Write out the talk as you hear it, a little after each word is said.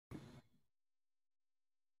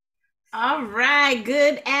All right.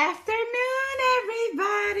 Good afternoon,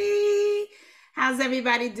 everybody. How's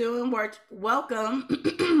everybody doing? Welcome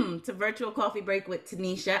to Virtual Coffee Break with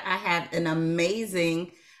Tanisha. I have an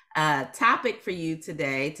amazing topic for you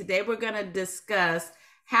today. Today, we're going to discuss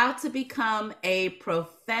how to become a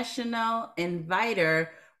professional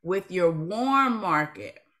inviter with your warm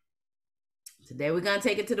market. Today, we're going to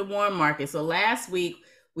take it to the warm market. So, last week,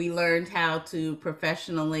 we learned how to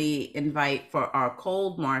professionally invite for our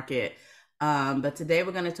cold market. But today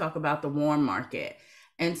we're going to talk about the warm market.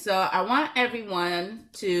 And so I want everyone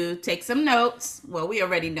to take some notes. Well, we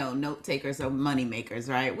already know note takers are money makers,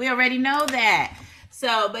 right? We already know that.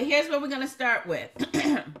 So, but here's what we're going to start with.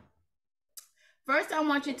 First, I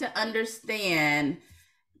want you to understand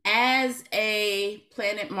as a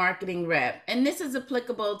Planet Marketing rep, and this is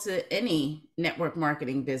applicable to any network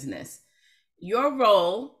marketing business, your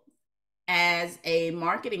role as a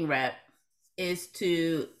marketing rep is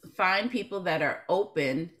to find people that are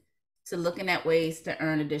open to looking at ways to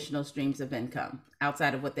earn additional streams of income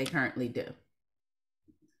outside of what they currently do.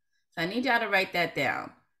 So I need y'all to write that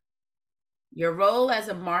down. Your role as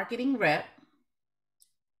a marketing rep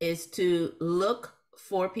is to look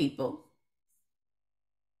for people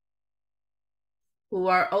who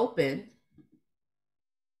are open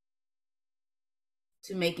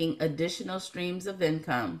to making additional streams of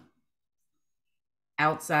income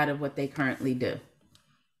outside of what they currently do.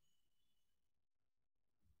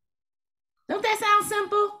 Don't that sound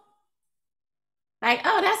simple? Like,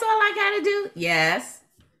 oh, that's all I got to do? Yes.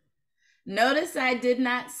 Notice I did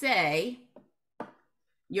not say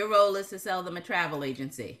your role is to sell them a travel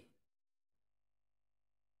agency.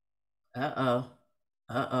 Uh-oh.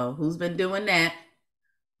 Uh-oh. Who's been doing that?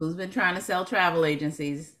 Who's been trying to sell travel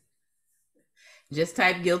agencies? Just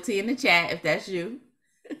type guilty in the chat if that's you.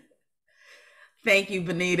 Thank you,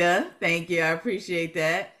 Benita. Thank you. I appreciate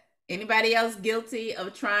that. Anybody else guilty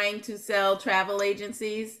of trying to sell travel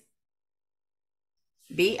agencies?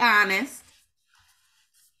 Be honest.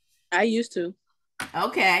 I used to.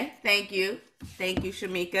 Okay. Thank you. Thank you,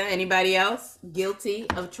 Shamika. Anybody else guilty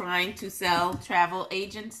of trying to sell travel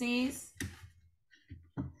agencies?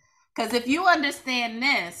 Because if you understand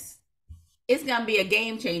this, it's going to be a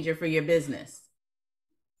game changer for your business.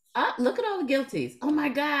 Look at all the guilties. Oh my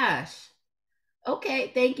gosh.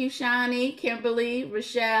 Okay. Thank you, Shani, Kimberly,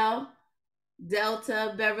 Rochelle,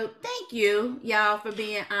 Delta, Beverly. Thank you, y'all, for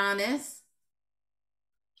being honest.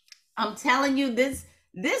 I'm telling you, this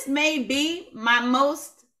may be my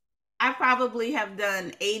most, I probably have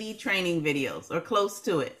done 80 training videos or close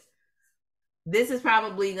to it. This is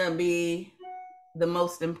probably going to be the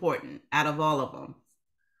most important out of all of them.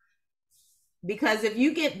 Because if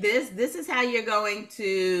you get this is how you're going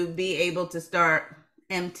to be able to start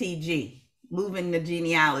MTG, moving the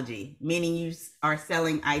genealogy, meaning you are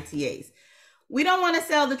selling ITAs. We don't want to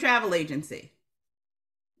sell the travel agency.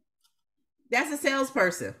 That's a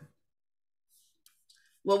salesperson.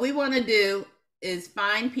 What we want to do is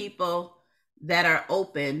find people that are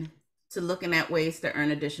open to looking at ways to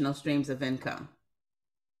earn additional streams of income.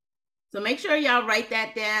 So make sure y'all write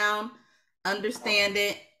that down, understand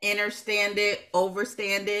it, understand it,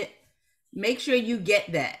 overstand it. Make sure you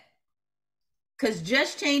get that. Because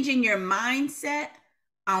just changing your mindset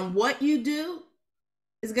on what you do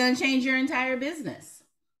is going to change your entire business.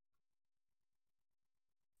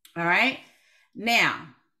 All right. Now,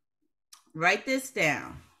 write this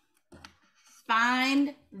down.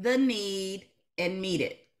 Find the need and meet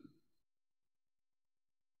it.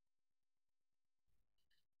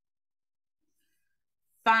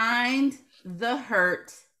 Find the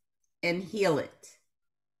hurt and heal it.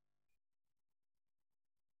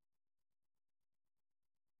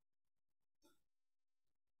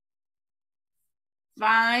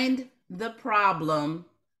 Find the problem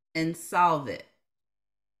and solve it.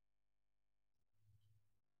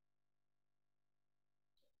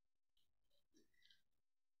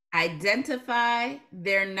 Identify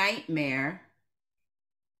their nightmare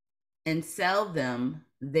and sell them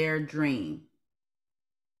their dream.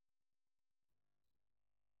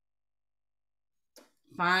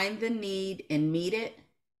 Find the need and meet it.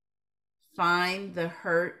 Find the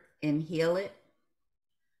hurt and heal it.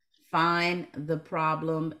 Find the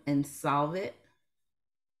problem and solve it.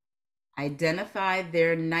 Identify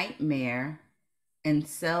their nightmare and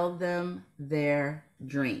sell them their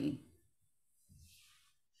dream.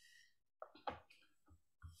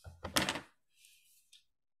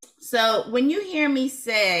 So when you hear me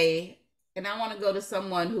say, and I want to go to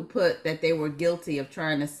someone who put that they were guilty of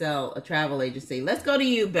trying to sell a travel agency. Let's go to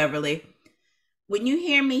you, Beverly. when you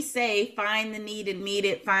hear me say find the need and meet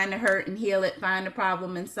it, find the hurt and heal it, find the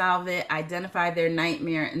problem and solve it, identify their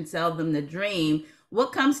nightmare and sell them the dream,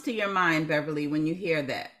 what comes to your mind, Beverly, when you hear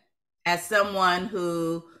that, as someone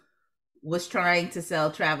who was trying to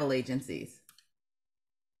sell travel agencies?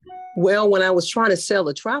 Well, when I was trying to sell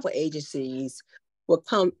the travel agencies, what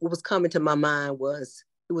was coming to my mind was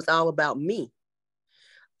it was all about me.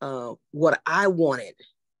 What I wanted.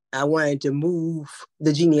 I wanted to move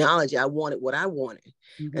the genealogy. I wanted what I wanted.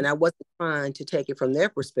 Mm-hmm. And I wasn't trying to take it from their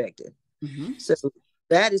perspective. Mm-hmm. So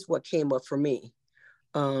that is what came up for me.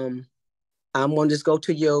 I'm going to just go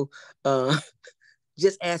to your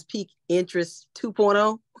just ask peak interest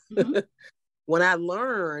 2.0. Mm-hmm. When I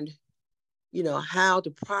learned, how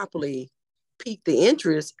to properly pique the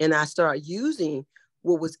interest and I started using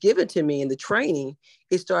what was given to me in the training,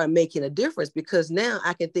 it started making a difference because now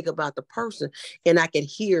I can think about the person and I can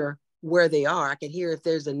hear where they are. I can hear if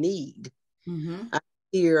there's a need. Mm-hmm. I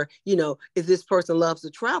hear, if this person loves to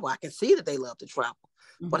travel, I can see that they love to travel.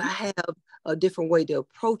 Mm-hmm. But I have a different way to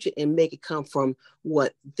approach it and make it come from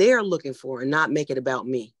what they're looking for and not make it about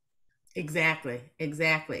me. Exactly.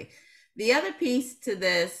 The other piece to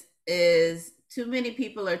this is too many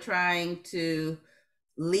people are trying to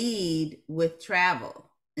lead with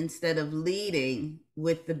travel instead of leading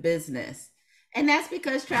with the business. And that's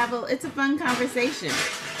because travel, it's a fun conversation.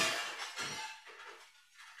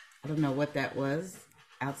 I don't know what that was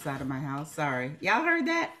outside of my house. Sorry. Y'all heard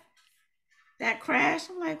that? That crash?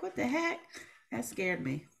 I'm like, what the heck? That scared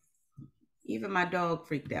me. Even my dog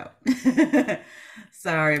freaked out.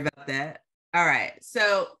 Sorry about that. All right.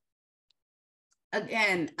 So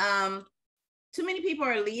again, too many people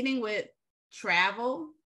are leading with travel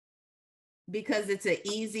because it's an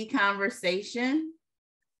easy conversation.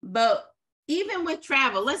 But even with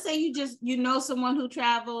travel, let's say you know someone who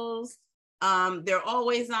travels, they're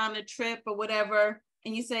always on a trip or whatever,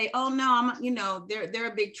 and you say, oh no,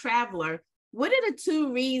 they're a big traveler. What are the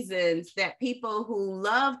 2 reasons that people who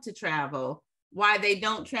love to travel, why they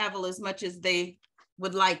don't travel as much as they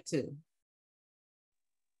would like to?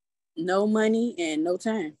 No money and no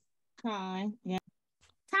time. Time, yeah.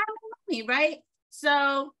 Time and money, right?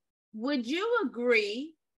 So would you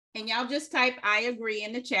agree, and y'all just type I agree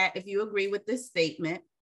in the chat if you agree with this statement,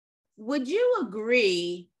 would you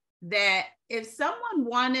agree that if someone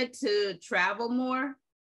wanted to travel more,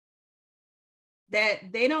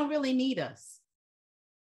 that they don't really need us?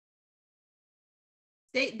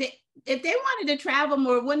 They if they wanted to travel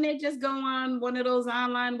more, wouldn't they just go on one of those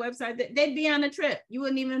online websites? They'd be on a trip. You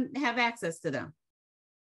wouldn't even have access to them.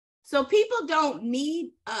 So people don't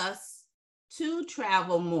need us to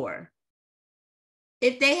travel more.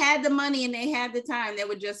 If they had the money and they had the time, they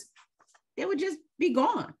would just be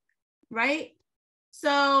gone, right?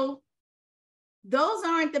 So those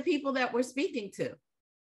aren't the people that we're speaking to,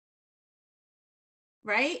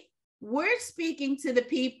 right? We're speaking to the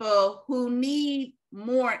people who need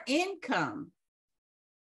more income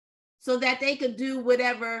so that they could do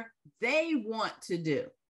whatever they want to do.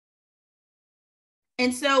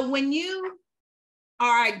 And so when you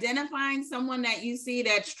are identifying someone that you see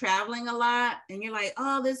that's traveling a lot and you're like,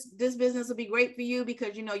 oh, this business will be great for you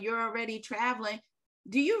because you're already traveling,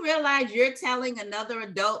 do you realize you're telling another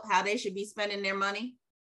adult how they should be spending their money?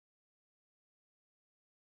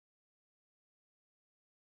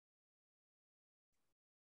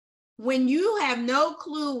 When you have no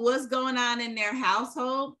clue what's going on in their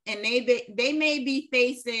household and they may be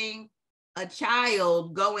facing a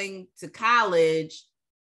child going to college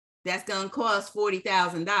that's going to cost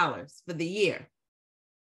 $40,000 for the year.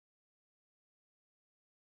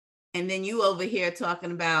 And then you over here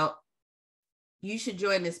talking about you should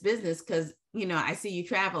join this business because, I see you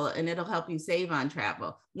travel and it'll help you save on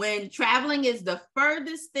travel. When traveling is the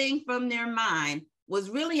furthest thing from their mind, what's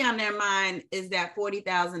really on their mind is that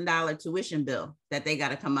 $40,000 tuition bill that they got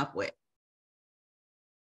to come up with.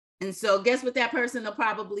 And so guess what that person will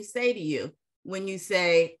probably say to you when you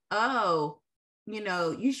say, oh,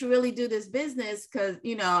 you should really do this business because,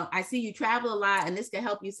 I see you travel a lot and this can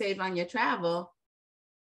help you save on your travel.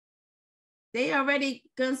 They already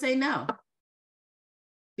gonna say no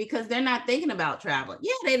because they're not thinking about traveling.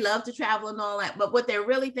 Yeah, they love to travel and all that, but what they're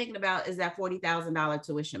really thinking about is that $40,000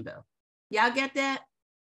 tuition bill. Y'all get that?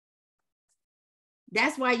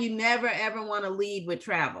 That's why you never, ever want to lead with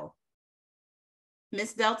travel.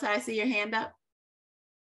 Miss Delta, I see your hand up.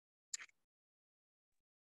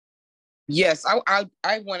 Yes,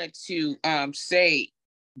 I wanted to say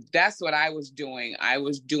that's what I was doing. I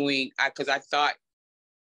was doing because I thought,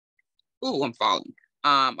 ooh, I'm falling.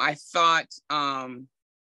 I thought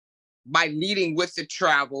by leading with the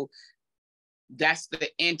travel, that's the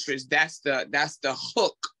interest. That's the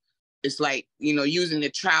hook. It's like, using the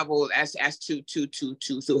travel as to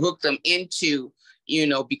hook them into,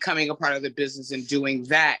 becoming a part of the business and doing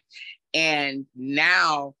that. And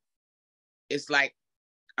now it's like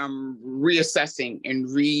I'm reassessing and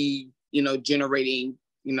generating,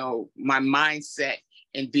 my mindset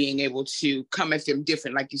and being able to come at them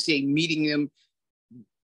different. Like you say, meeting them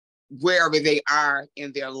wherever they are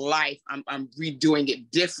in their life. I'm redoing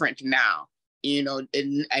it different now, and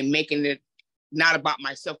making it not about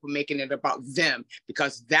myself, but making it about them,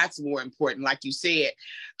 because that's more important. Like you said,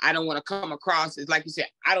 I don't want to come across, it's like you said,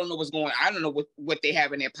 I don't know what's going on. I don't know what they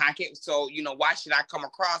have in their pocket. So, why should I come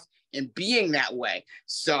across and being that way?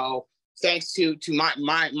 So thanks to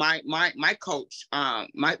my coach,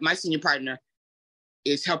 my senior partner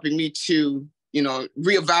is helping me to,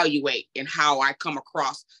 reevaluate in how I come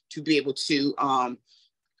across to be able to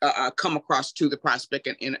come across to the prospect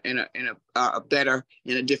in a better,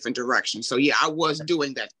 in a different direction. So yeah, I was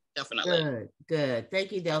doing that, definitely. Good.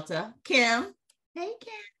 Thank you, Delta. Kim. Hey,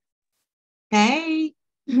 Kim. Hey.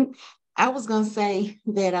 I was gonna say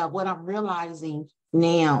that what I'm realizing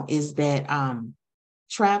now is that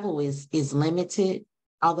travel is limited,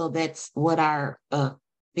 although that's what our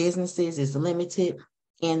business is limited.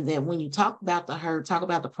 And that when you talk about the hurt, talk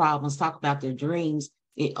about the problems, talk about their dreams,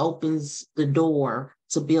 it opens the door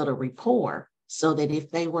to build a rapport, so that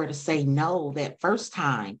if they were to say no that first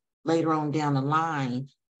time, later on down the line,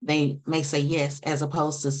 they may say yes, as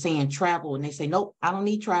opposed to saying travel and they say, nope, I don't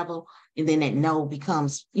need travel. And then that no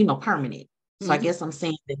becomes, permanent. So I guess I'm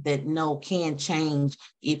saying that no can change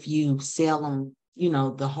if you sell them,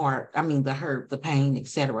 the hurt, the pain,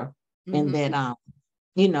 etc. And that,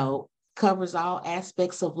 covers all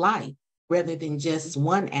aspects of life rather than just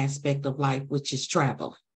one aspect of life, which is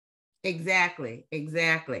travel. Exactly.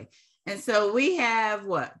 And so we have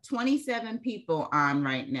 27 people on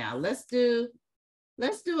right now. Let's do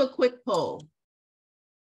a quick poll.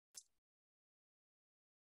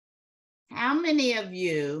 How many of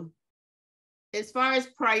you, as far as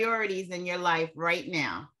priorities in your life right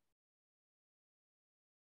now,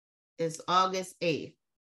 it's August 8th.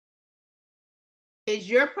 Is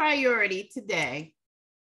your priority today,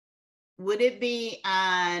 would it be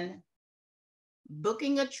on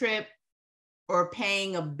booking a trip or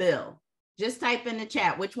paying a bill? Just type in the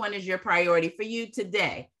chat, which one is your priority for you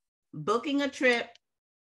today? Booking a trip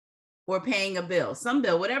or paying a bill? Some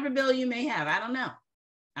bill, whatever bill you may have. I don't know.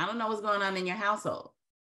 I don't know what's going on in your household.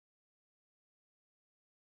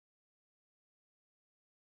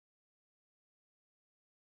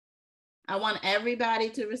 I want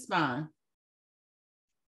everybody to respond.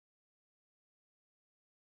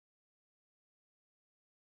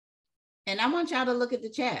 And I want y'all to look at the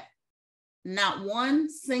chat. Not one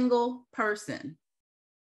single person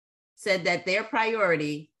said that their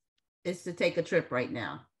priority is to take a trip right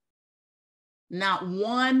now. Not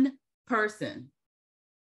one person.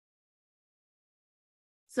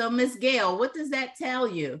 So, Miss Gail, what does that tell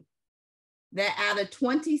you? That out of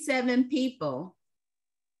 27 people,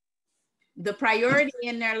 the priority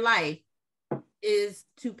in their life is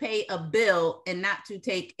to pay a bill and not to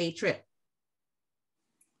take a trip.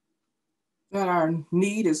 That our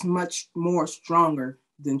need is much more stronger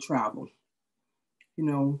than travel.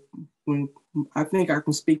 When I think I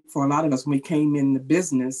can speak for a lot of us, when we came in the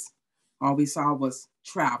business, all we saw was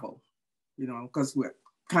travel, because we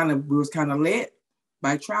was kind of led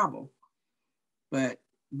by travel, but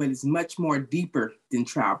it's much more deeper than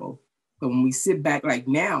travel. But when we sit back, like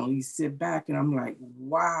now, you sit back and I'm like,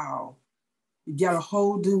 wow, you got a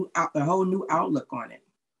whole new outlook on it.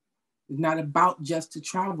 It's not about just to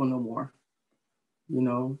travel no more.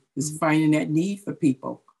 It's finding that need for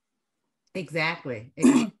people. Exactly.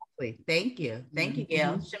 Thank you,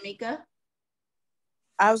 Gail. Shamika?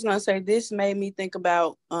 I was going to say, this made me think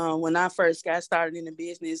about when I first got started in the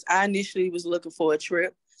business. I initially was looking for a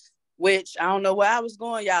trip, which I don't know where I was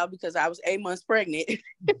going, y'all, because I was 8 months pregnant.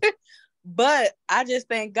 But I just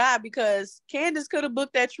thank God, because Candace could have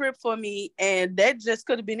booked that trip for me and that just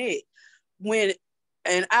could have been it. When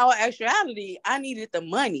in our actuality, I needed the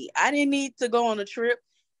money. I didn't need to go on a trip.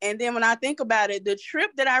 And then when I think about it, the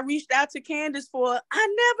trip that I reached out to Candace for,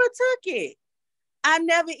 I never took it. I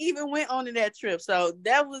never even went on to that trip. So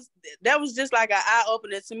that was just like an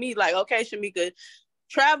eye-opener to me. Like, okay, Shamika,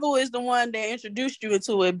 travel is the one that introduced you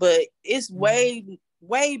into it, but it's way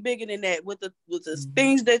bigger than that with the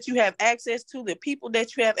things that you have access to, the people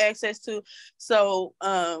that you have access to. So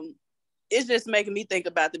it's just making me think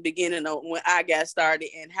about the beginning of when I got started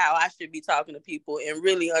and how I should be talking to people and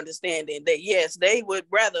really understanding that, yes, they would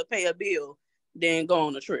rather pay a bill than go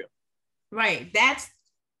on a trip. Right.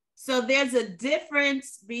 So there's a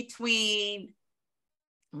difference between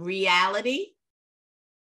reality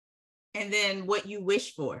and then what you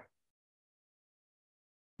wish for,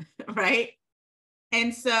 right?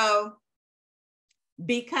 And so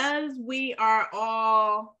because we are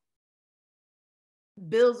all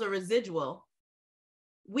bills or residual,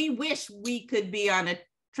 we wish we could be on a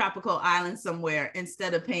tropical island somewhere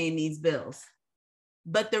instead of paying these bills.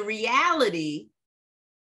 But the reality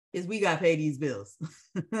is we got to pay these bills.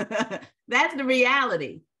 That's the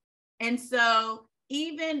reality. And so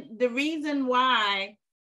even the reason why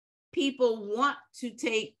people want to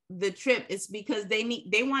take the trip is because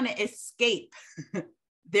they want to escape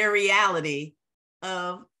their reality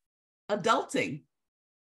of adulting,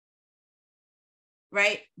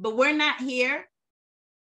 right? But we're not here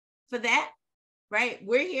for that, right?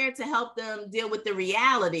 We're here to help them deal with the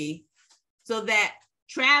reality so that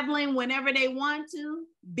traveling whenever they want to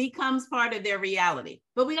becomes part of their reality.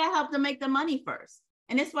 But we got to help them make the money first.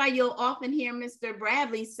 And that's why you'll often hear Mr.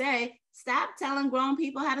 Bradley say, stop telling grown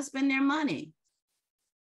people how to spend their money.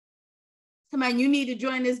 Somebody, you need to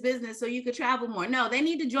join this business so you could travel more. No, they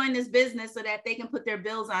need to join this business so that they can put their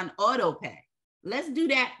bills on auto pay. Let's do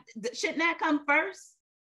that. Shouldn't that come first?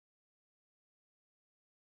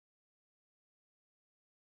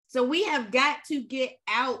 So we have got to get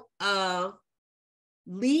out of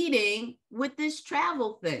leading with this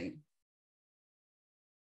travel thing.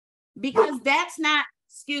 Because that's not,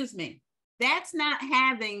 that's not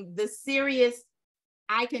having the serious,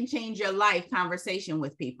 I can change your life conversation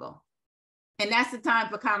with people. And that's the time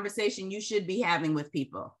for conversation you should be having with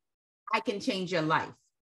people. I can change your life.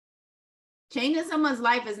 Changing someone's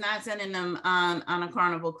life is not sending them on a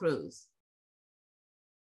Carnival cruise.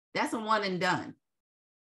 That's a one and done.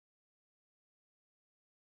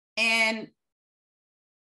 And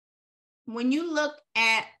when you look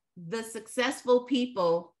at the successful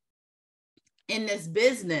people in this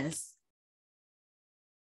business,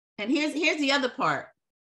 and here's the other part,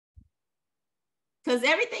 because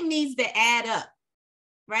everything needs to add up,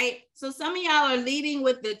 right? So some of y'all are leading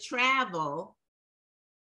with the travel,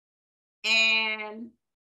 and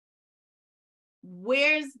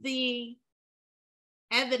where's the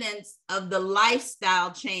evidence of the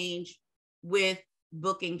lifestyle change with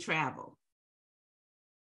booking travel?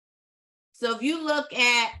 So if you look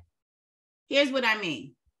at, here's what I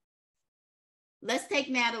mean. Let's take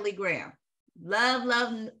Natalie Graham. Love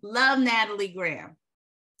Natalie Graham.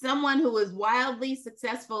 Someone who is wildly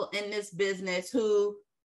successful in this business who,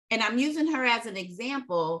 and I'm using her as an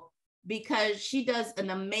example because she does an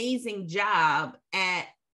amazing job at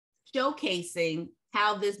showcasing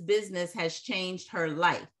how this business has changed her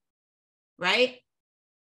life, right?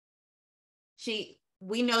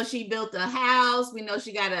 We know she built a house. We know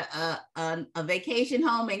she got a vacation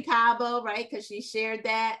home in Cabo, right? Because she shared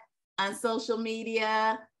that on social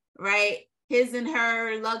media, right? His and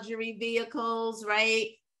her luxury vehicles, right?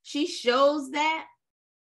 She shows that.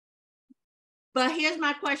 But here's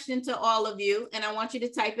my question to all of you, and I want you to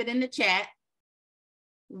type it in the chat.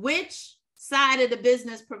 Which side of the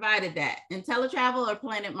business provided that? IntelliTravel or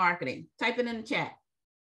Planet Marketing? Type it in the chat.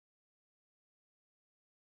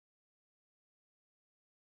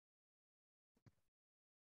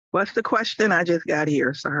 What's the question? I just got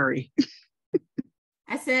here. Sorry.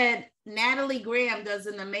 I said, Natalie Graham does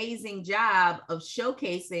an amazing job of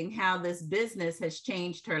showcasing how this business has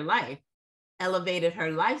changed her life, elevated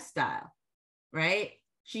her lifestyle, right?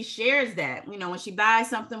 She shares that, when she buys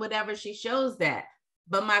something, whatever, she shows that.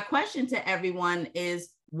 But my question to everyone is,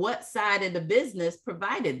 what side of the business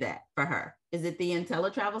provided that for her? Is it the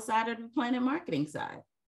IntelliTravel side or the Planet Marketing side?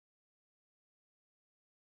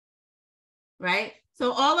 Right?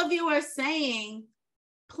 So all of you are saying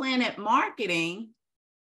Planet Marketing.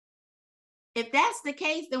 If that's the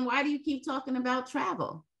case, then why do you keep talking about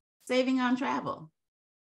travel, saving on travel?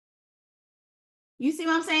 You see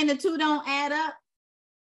what I'm saying? The two don't add up.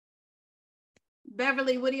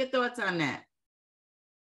 Beverly, what are your thoughts on that?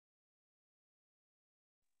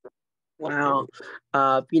 Wow.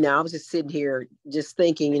 I was just sitting here just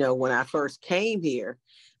thinking, when I first came here,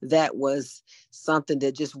 that was something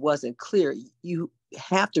that just wasn't clear. You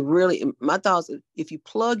have to really, my thoughts, if you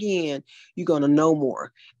plug in, you're going to know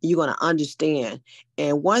more. You're going to understand.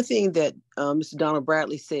 And one thing that Mr. Donald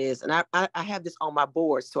Bradley says, and I have this on my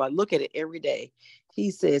board, so I look at it every day. He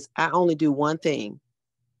says, I only do one thing.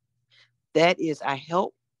 That is, I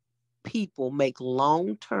help people make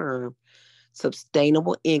long-term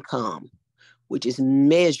sustainable income, which is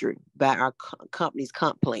measured by our company's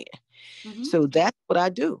comp plan. Mm-hmm. So that's what I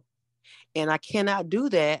do. And I cannot do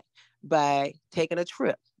that by taking a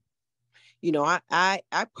trip. I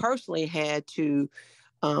personally had to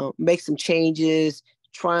make some changes,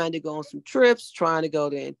 trying to go on some trips, trying to go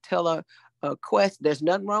to IntelliQuest. There's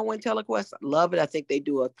nothing wrong with IntelliQuest. I love it. I think they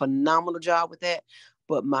do a phenomenal job with that.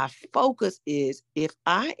 But my focus is, if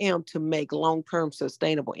I am to make long-term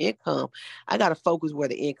sustainable income, I got to focus where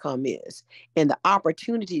the income is. And the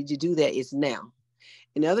opportunity to do that is now.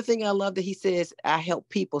 And the other thing I love that he says, I help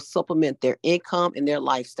people supplement their income and their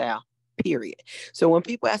lifestyle, period. So when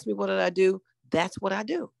people ask me, what did I do? That's what I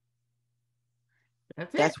do.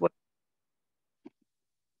 That's what.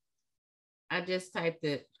 I just typed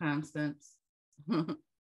it, Constance.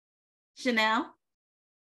 Chanel?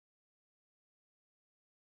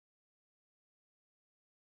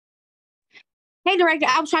 Hey, director,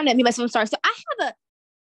 I was trying to mute myself. I'm sorry. So I have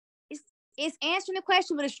it's answering the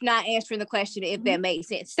question, but it's not answering the question, if that makes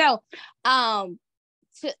sense. So, to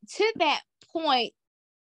that point,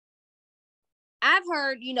 I've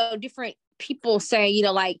heard, different people say,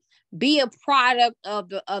 like, be a product of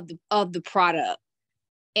the product.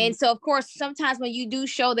 And so, of course, sometimes when you do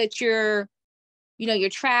show that you're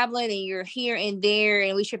traveling and you're here and there,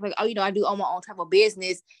 and we should like, I do own my own type of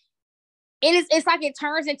business. It's like it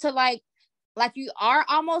turns into like you are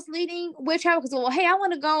almost leading with travel, because, well, hey, I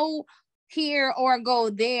want to go here or go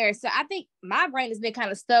there. So I think my brain has been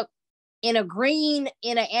kind of stuck in an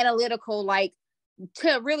analytical, like,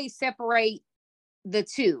 to really separate the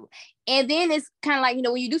two. And then it's kind of like,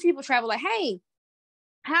 when you do people travel, like, hey,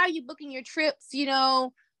 how are you booking your trips?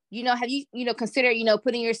 Have you, considered,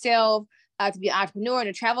 putting yourself to be an entrepreneur in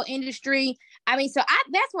the travel industry? I mean, so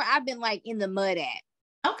that's where I've been like in the mud at.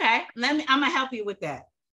 Okay. I'm going to help you with that.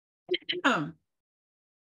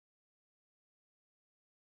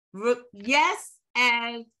 Yes,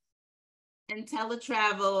 as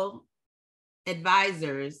IntelliTravel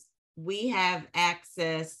advisors, we have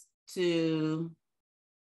access to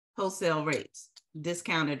wholesale rates,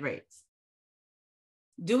 discounted rates.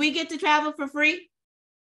 Do we get to travel for free?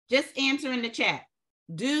 Just answer in the chat.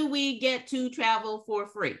 Do we get to travel for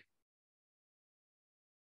free?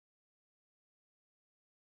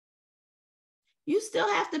 You still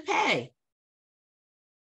have to pay.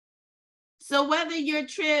 So whether your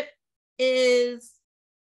trip is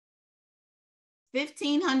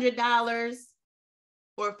 $1,500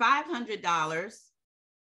 or $500,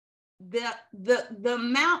 the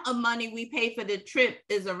amount of money we pay for the trip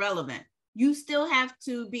is irrelevant. You still have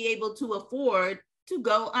to be able to afford to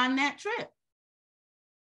go on that trip.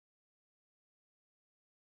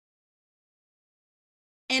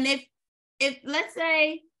 And if let's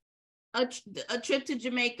say a trip to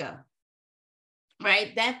Jamaica,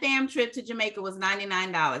 right? That fam trip to Jamaica was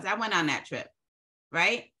 $99. I went on that trip,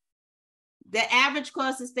 right? The average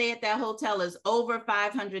cost to stay at that hotel is over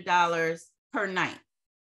 $500 per night.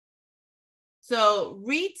 So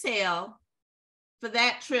retail for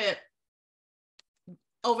that trip,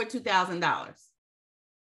 over $2,000.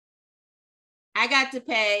 I got to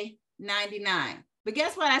pay $99. But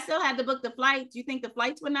guess what? I still had to book the flights. You think the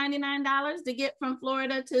flights were $99 to get from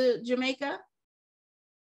Florida to Jamaica?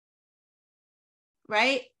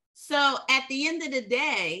 Right? So at the end of the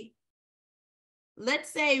day,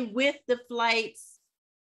 let's say with the flights,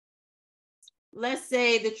 let's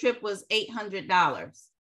say the trip was $800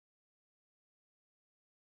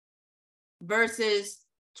 versus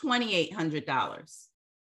 $2,800.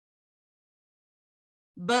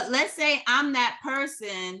 But let's say I'm that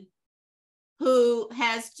person who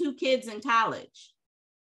has 2 kids in college.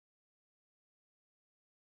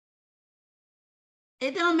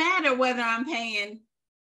 It don't matter whether I'm paying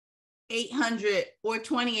 $800 or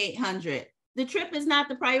 $2,800. The trip is not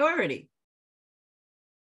the priority.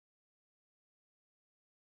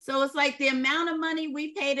 So it's like the amount of money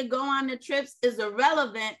we pay to go on the trips is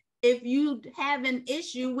irrelevant if you have an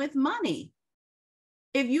issue with money.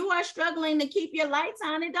 If you are struggling to keep your lights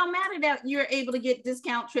on, it don't matter that you're able to get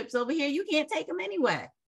discount trips over here. You can't take them anyway.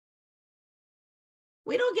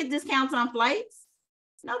 We don't get discounts on flights.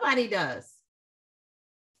 Nobody does.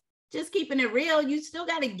 Just keeping it real, you still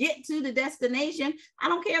got to get to the destination. I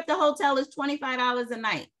don't care if the hotel is $25 a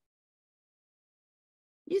night.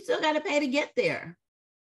 You still got to pay to get there.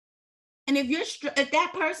 And if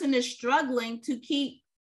that person is struggling to keep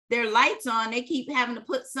their lights on, they keep having to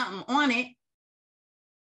put something on it.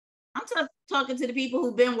 I'm talking to the people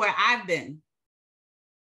who've been where I've been.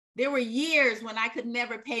 There were years when I could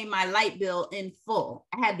never pay my light bill in full.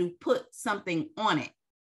 I had to put something on it,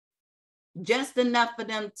 just enough for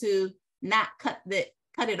them to not cut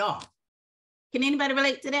it off. Can anybody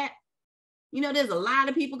relate to that? There's a lot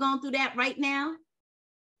of people going through that right now.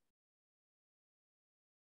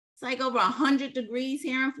 It's like over 100 degrees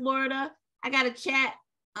here in Florida. I got a chat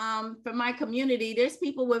for my community, there's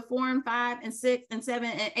people with $4 and $5 and $6 and $7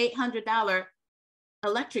 and $800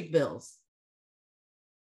 electric bills.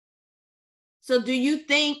 So do you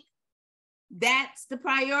think that's the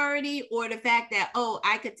priority, or the fact that, oh,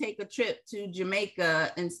 I could take a trip to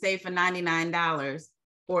Jamaica and stay for $99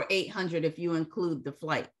 or $800 if you include the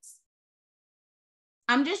flights?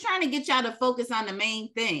 I'm just trying to get y'all to focus on the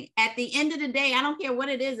main thing. At the end of the day, I don't care what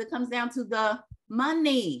it is, it comes down to the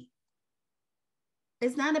money.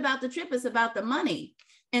 It's not about the trip, it's about the money.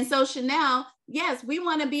 And so Chanel, yes, we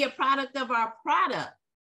want to be a product of our product,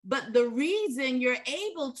 but the reason you're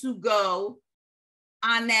able to go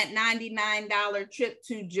on that $99 trip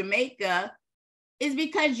to Jamaica is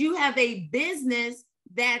because you have a business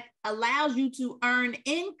that allows you to earn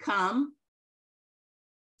income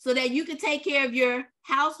so that you can take care of your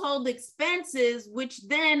household expenses, which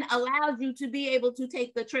then allows you to be able to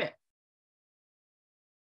take the trip.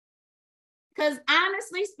 Because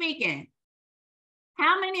honestly speaking,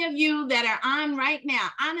 how many of you that are on right now,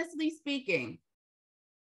 honestly speaking,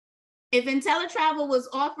 if IntelliTravel was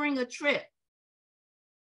offering a trip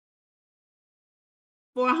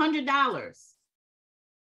for $100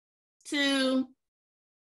 to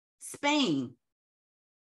Spain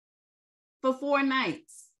for 4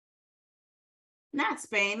 nights, not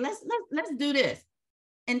Spain, let's do this.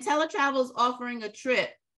 IntelliTravel is offering a trip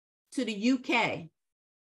to the UK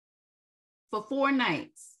for 4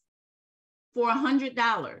 nights for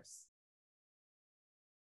 $100.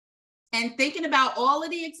 And thinking about all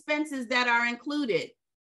of the expenses that are included,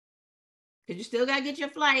 because you still got to get your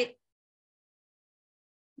flight,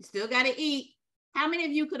 you still got to eat. How many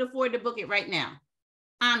of you could afford to book it right now?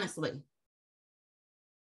 Honestly.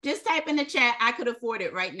 Just type in the chat, I could afford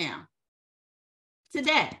it right now.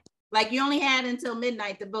 Today. Like you only had until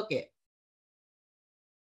midnight to book it.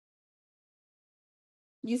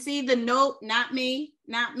 You see the note, not me,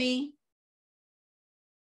 not me.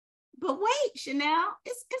 But wait, Chanel,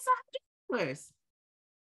 it's $100.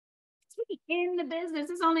 We in the business,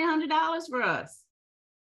 it's only $100 for us.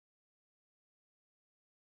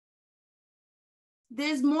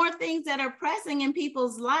 There's more things that are pressing in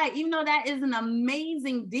people's life, even though that is an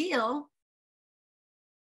amazing deal.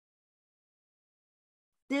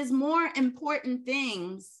 There's more important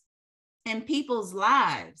things in people's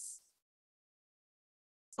lives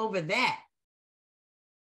over that.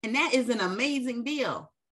 And that is an amazing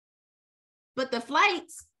deal. But the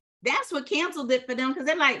flights, that's what canceled it for them, because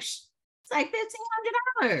they're like, it's like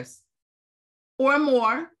 $1,500 or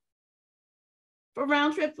more for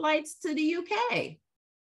round trip flights to the UK.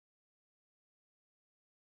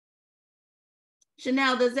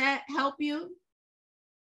 Chanel, does that help you?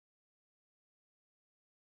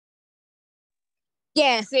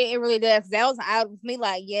 Yes, it really does. That was out of me.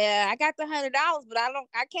 Like, yeah, I got the $100, but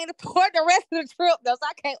I can't afford the rest of the trip though.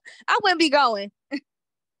 So I wouldn't be going.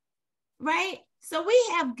 Right? So we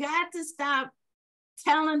have got to stop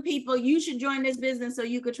telling people you should join this business so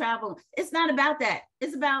you could travel. It's not about that.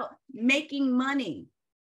 It's about making money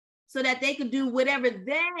so that they could do whatever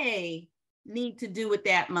they need to do with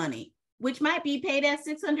that money, which might be pay that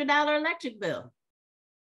 $600 electric bill.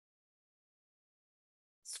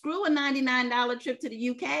 Screw a $99 trip to the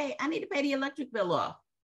UK. I need to pay the electric bill off.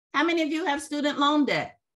 How many of you have student loan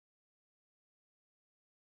debt?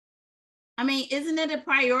 I mean, isn't it a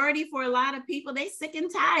priority for a lot of people? They sick and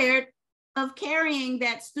tired of carrying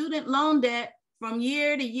that student loan debt from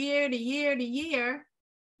year to year to year to year.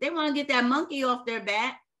 They want to get that monkey off their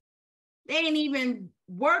back. They ain't even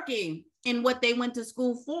working in what they went to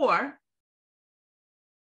school for.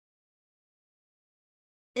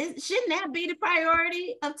 Shouldn't that be the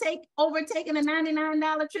priority of overtaking a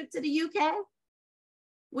 $99 trip to the UK?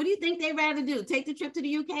 What do you think they'd rather do? Take the trip to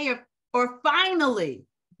the UK or finally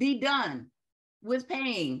be done with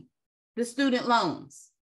paying the student loans?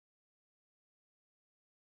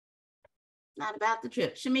 Not about the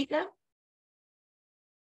trip. Shamika?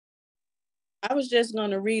 I was just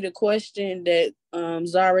going to read a question that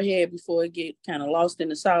Zara had before it get kind of lost in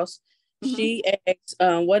the sauce. Mm-hmm. She asked,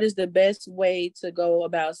 what is the best way to go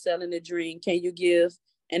about selling the dream? Can you give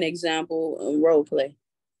an example role play?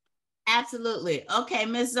 Absolutely. Okay,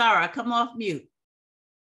 Miss Zara, come off mute.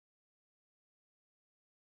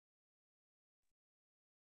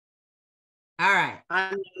 All right.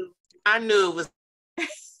 I knew it was.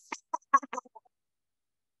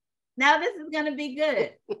 Now this is going to be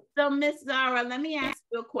good. So Miss Zara, let me ask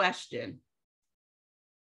you a question.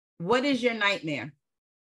 What is your nightmare?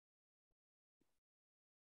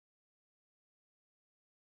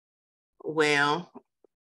 Well,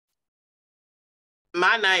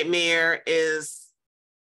 my nightmare is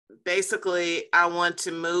basically I want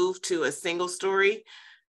to move to a single story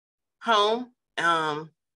home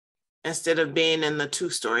instead of being in the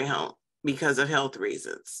 2-story home because of health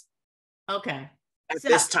reasons. Okay. At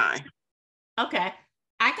this time. Okay.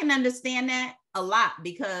 I can understand that a lot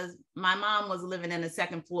because my mom was living in a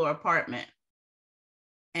 2nd floor apartment.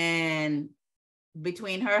 And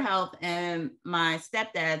between her health and my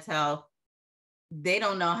stepdad's health, they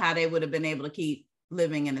don't know how they would have been able to keep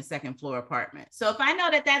living in a 2nd floor apartment. So if I know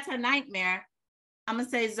that that's her nightmare, I'm gonna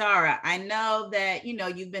say, Zara, I know that, you know,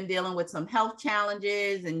 you've been dealing with some health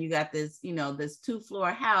challenges and you got this, you know, this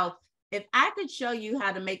 2-floor house. If I could show you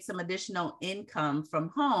how to make some additional income from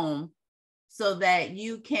home so that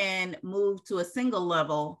you can move to a single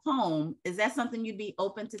level home, is that something you'd be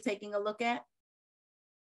open to taking a look at?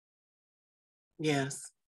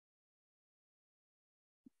 Yes.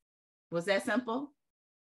 Was that simple?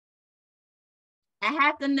 I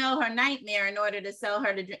have to know her nightmare in order to sell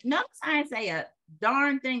her the dream. Notice I didn't say a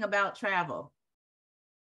darn thing about travel.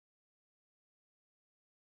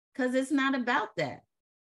 Because it's not about that.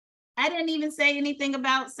 I didn't even say anything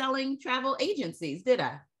about selling travel agencies, did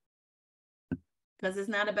I? Because it's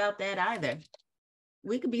not about that either.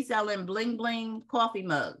 We could be selling bling bling coffee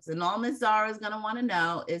mugs. And all Miss Zara is going to want to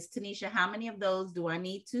know is, Tanisha, how many of those do I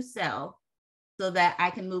need to sell so that I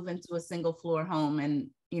can move into a single floor home and,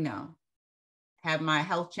 you know, have my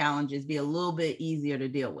health challenges be a little bit easier to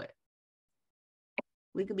deal with?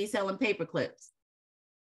 We could be selling paper clips,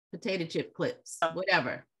 potato chip clips,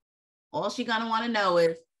 whatever. All she's going to want to know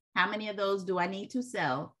is, how many of those do I need to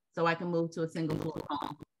sell so I can move to a single floor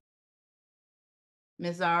home?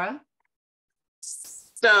 Ms. Zara?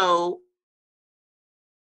 So,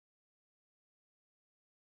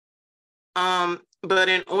 but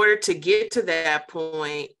in order to get to that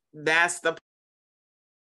point, that's the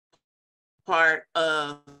part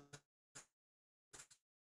of.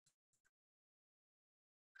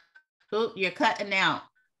 Oh, you're cutting out.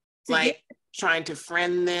 Like trying to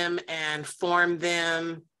friend them and form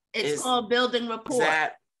them. It's called building rapport.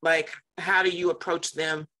 That, like, how do you approach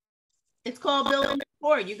them? It's called building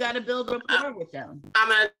rapport. You got to build rapport with them. I'm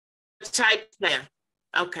going to type there.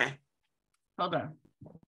 Okay. Hold on.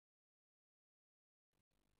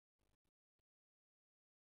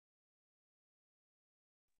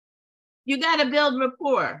 You got to build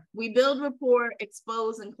rapport. We build rapport,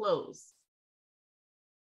 expose, and close.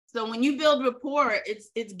 So when you build rapport,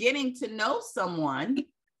 it's getting to know someone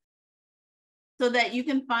so that you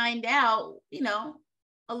can find out, you know,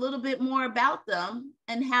 a little bit more about them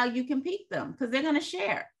and how you can pique them, because they're going to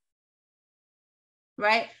share.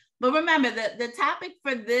 Right? But remember that the topic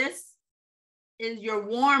for this is your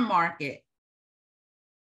warm market.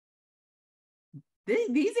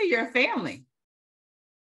 These are your family.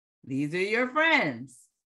 These are your friends.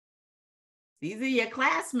 These are your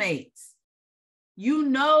classmates. You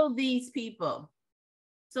know these people.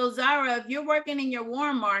 So Zara, if you're working in your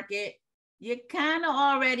warm market, you kind of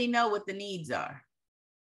already know what the needs are.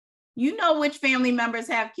 You know which family members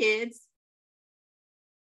have kids.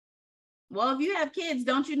 Well, if you have kids,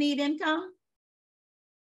 don't you need income?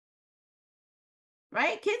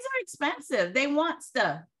 Right? Kids are expensive. They want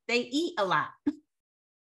stuff. They eat a lot.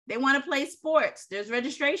 They want to play sports. There's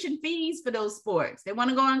registration fees for those sports. They want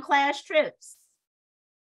to go on class trips.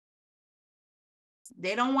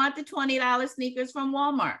 They don't want the $20 sneakers from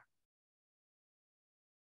Walmart.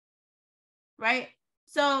 Right?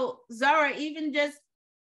 So Zara, even just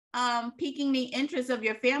piquing the interest of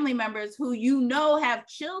your family members who you know have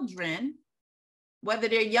children, whether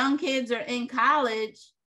they're young kids or in college,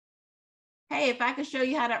 hey, if I could show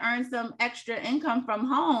you how to earn some extra income from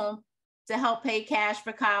home to help pay cash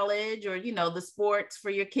for college or, you know, the sports for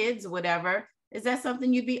your kids or whatever, is that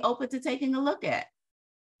something you'd be open to taking a look at?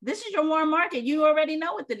 This is your warm market. You already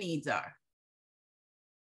know what the needs are.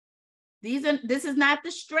 This is not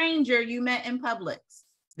the stranger you met in Publix.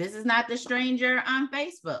 This is not the stranger on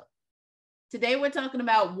Facebook. Today, we're talking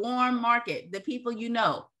about warm market, the people you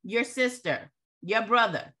know, your sister, your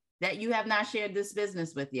brother, that you have not shared this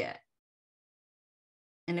business with yet.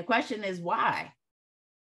 And the question is, why?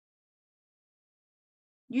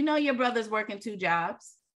 You know your brother's working 2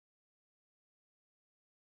 jobs.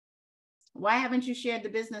 Why haven't you shared the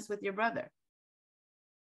business with your brother?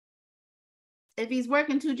 If he's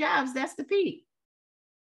working 2 jobs, that's the peak.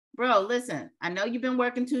 Bro, listen, I know you've been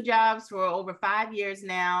working 2 jobs for over 5 years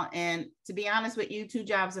now. And to be honest with you, 2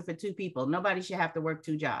 jobs are for 2 people. Nobody should have to work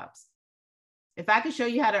 2 jobs. If I could show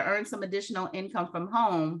you how to earn some additional income from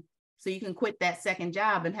home so you can quit that 2nd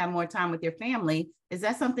job and have more time with your family, is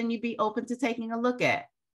that something you'd be open to taking a look at?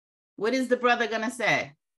 What is the brother going to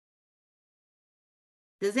say?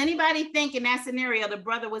 Does anybody think in that scenario the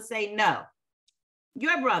brother would say no?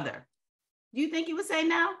 Your brother, do you think he would say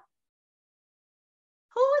no?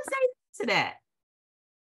 Who would say to that?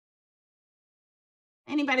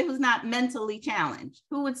 Anybody who's not mentally challenged,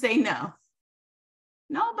 who would say no?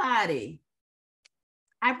 Nobody.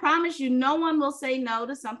 I promise you, no one will say no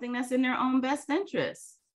to something that's in their own best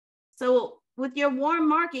interest. So with your warm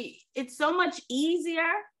market, it's so much easier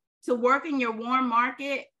to work in your warm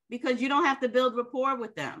market because you don't have to build rapport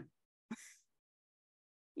with them.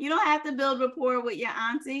 You don't have to build rapport with your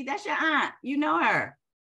auntie. That's your aunt. You know her.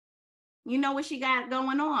 You know what she got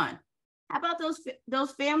going on. How about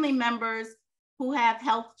those family members who have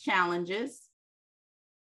health challenges?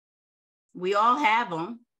 We all have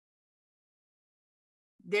them.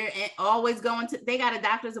 They're always they got a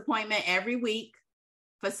doctor's appointment every week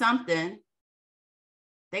for something.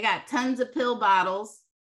 They got tons of pill bottles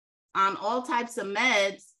on all types of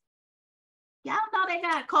meds. Y'all know they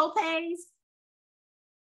got co-pays.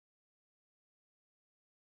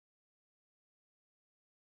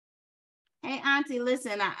 Hey, auntie,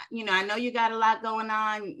 listen, I know you got a lot going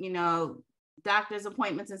on, doctor's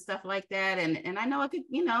appointments and stuff like that. And I know it could,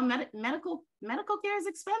 medical care is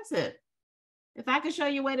expensive. If I could show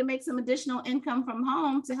you a way to make some additional income from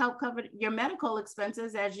home to help cover your medical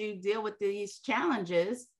expenses as you deal with these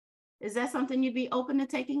challenges, is that something you'd be open to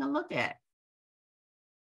taking a look at?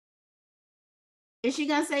 Is she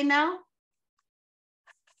gonna say no?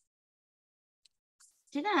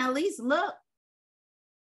 She's gonna at least look.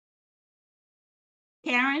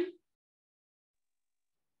 Karen?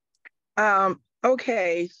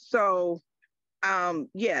 Okay, so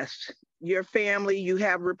yes, your family, you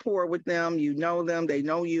have rapport with them, you know them, they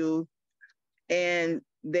know you, and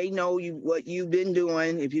they know what you've been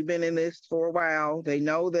doing. If you've been in this for a while, they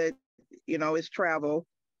know that it's travel.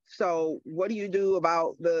 So what do you do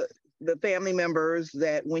about the family members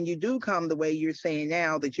that when you do come the way you're saying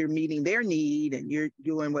now, that you're meeting their need and you're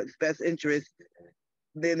doing what's best interest,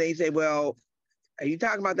 then they say, well, are you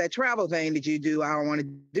talking about that travel thing that you do? I don't want to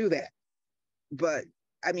do that. But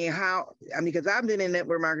because I've been in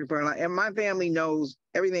network marketing for a long, and my family knows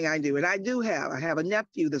everything I do. And I have a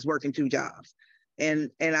nephew that's working 2 jobs.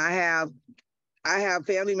 And I have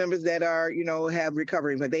family members that are, have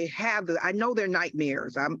recovery, but I know their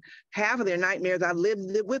nightmares. Half of their nightmares, I've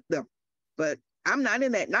lived with them, but I'm not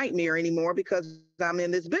in that nightmare anymore because I'm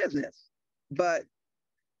in this business. But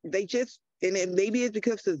they just, and maybe it's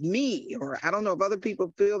because it's me, or I don't know if other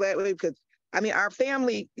people feel that way, because our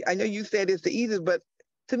family, I know you said it's the easiest, but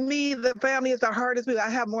to me, the family is the hardest. I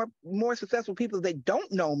have more successful people that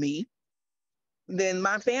don't know me than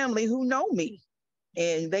my family who know me.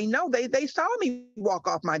 And they know they saw me walk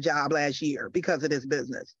off my job last year because of this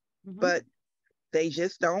business. Mm-hmm. But they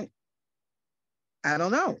just don't, I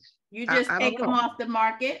don't know. You just take them off the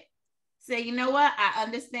market. Say, you know what? I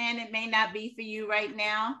understand it may not be for you right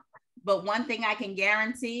now, but one thing I can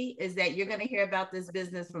guarantee is that you're going to hear about this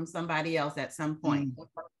business from somebody else at some point.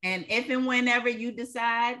 Mm-hmm. And if and whenever you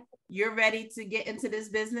decide you're ready to get into this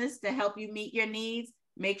business to help you meet your needs,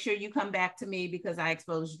 make sure you come back to me because I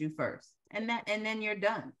exposed you first. And then you're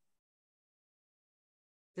done.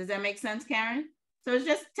 Does that make sense, Karen? So it's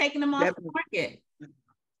just taking them off the market.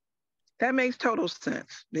 That makes total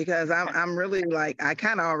sense, because I'm really I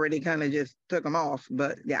kind of just took them off,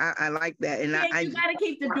 but yeah, I like that. And yeah, you got to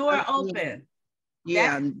keep the door open.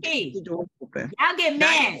 Yeah, that's key. The door open. Y'all get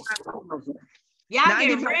mad. Y'all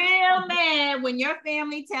get real mad when your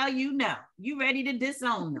family tell you no. You ready to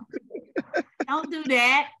disown them. Don't do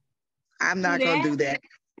that. I'm not going to do that.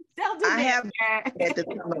 Don't do that. I have at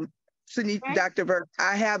the Dr. Burke,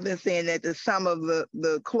 I have been saying that to some of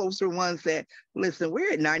the closer ones that, listen,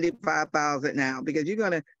 we're at 95,000 now, because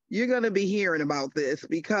you're gonna be hearing about this,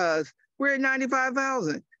 because we're at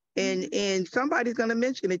 95,000, and somebody's gonna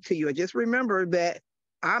mention it to you. Just remember that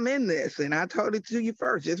I'm in this, and I told it to you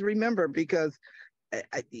first. Just remember, because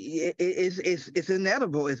it's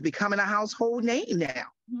inevitable. It's becoming a household name now.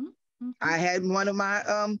 Mm-hmm. I had one of my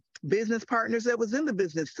business partners that was in the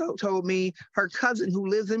business told me her cousin, who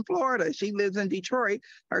lives in Florida, she lives in Detroit,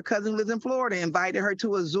 her cousin lives in Florida, invited her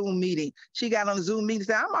to a Zoom meeting. She got on a Zoom meeting and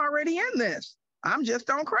said, I'm already in this. I'm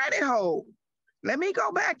just on credit hold. Let me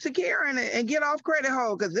go back to Karen and get off credit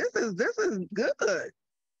hold, because this is good.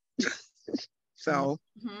 So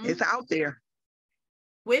It's out there.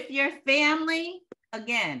 With your family,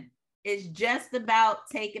 again, it's just about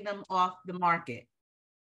taking them off the market.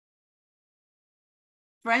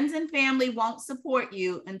 Friends and family won't support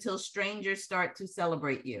you until strangers start to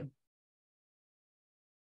celebrate you.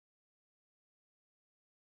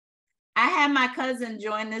 I had my cousin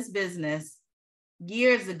join this business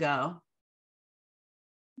years ago.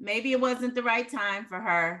 Maybe it wasn't the right time for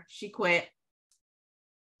her. She quit.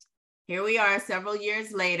 Here we are several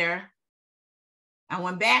years later. I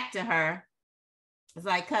went back to her. It's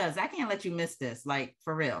like, cuz I can't let you miss this, like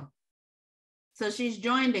for real. So she's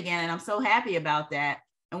joined again, and I'm so happy about that.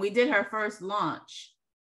 And we did her first launch.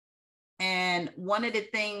 And one of the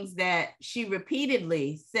things that she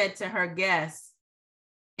repeatedly said to her guests,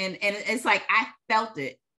 and it's like I felt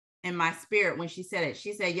it in my spirit when she said it.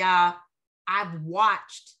 She said, y'all, I've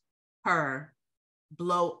watched her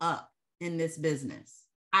blow up in this business.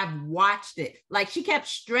 I've watched it. Like she kept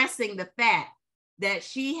stressing the fact that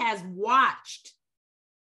she has watched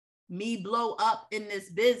me blow up in this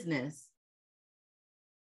business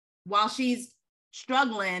while she's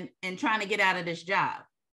struggling and trying to get out of this job.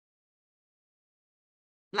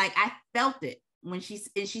 Like I felt it when she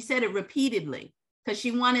said it repeatedly because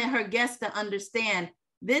she wanted her guests to understand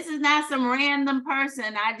this is not some random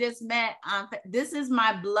person I just met. This is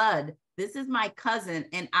my blood. This is my cousin,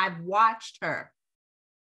 and I've watched her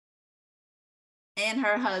and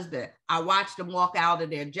her husband. I watched them walk out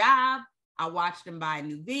of their job. I watched them buy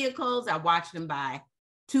new vehicles. I watched them buy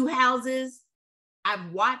 2 houses.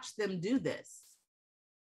 I've watched them do this.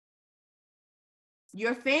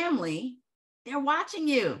 Your family, they're watching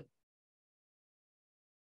you.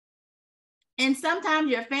 And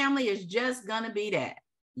sometimes your family is just going to be that,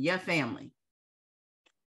 your family.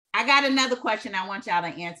 I got another question I want y'all to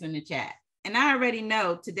answer in the chat. And I already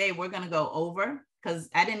know today we're going to go over because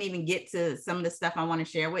I didn't even get to some of the stuff I want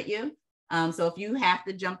to share with you. So if you have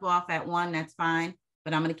to jump off at one, that's fine,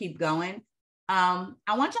 but I'm going to keep going. I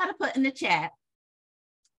want y'all to put in the chat,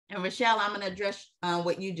 and Rochelle, I'm going to address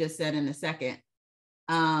what you just said in a second.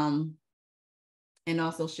 And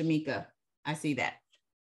also Shamika, I see that.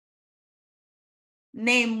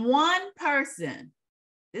 Name one person.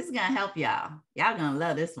 This is going to help y'all. Y'all going to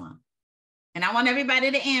love this one. And I want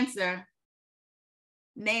everybody to answer.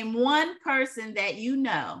 Name one person that you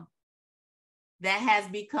know that has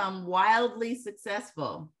become wildly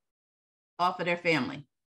successful off of their family.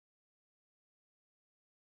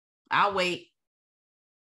 I'll wait.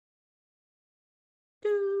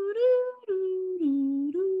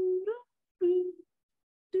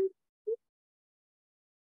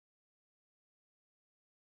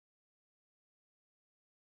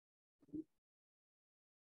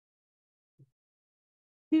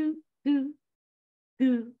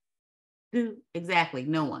 Exactly,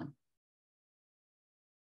 no one.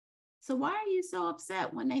 So why are you so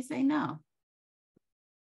upset when they say no?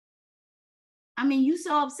 I mean, you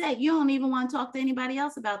so upset, you don't even want to talk to anybody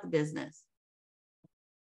else about the business.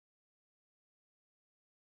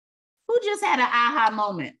 Who just had an aha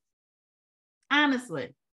moment?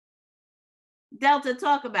 Honestly. Delta,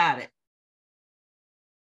 talk about it.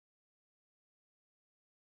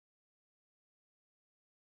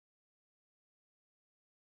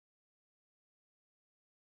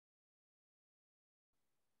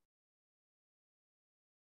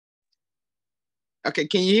 Okay,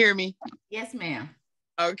 can you hear me? Yes, ma'am.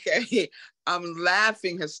 Okay, I'm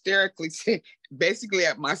laughing hysterically, basically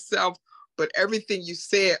at myself, but everything you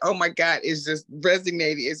said, oh my God, is just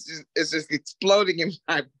resonating. It's just exploding in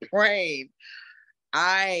my brain.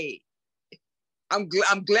 I'm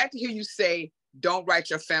glad to hear you say, don't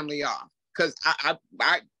write your family off, because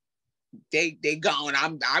they gone.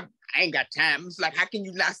 I ain't got time. It's like, how can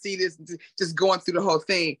you not see this? Just going through the whole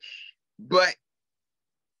thing, but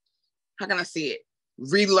how can I say it?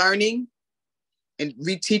 Relearning and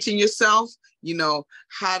reteaching yourself, you know,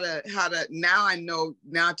 how to, now I know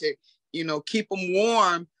now to, you know, keep them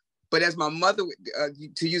warm. But as my mother,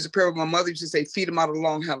 to use a prayer, my mother used to say, feed them out of a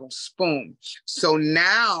long handled spoon. So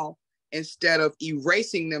now, instead of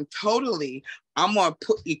erasing them totally, I'm gonna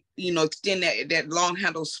put, you know, extend that long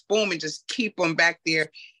handled spoon and just keep them back there,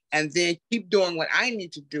 and then keep doing what I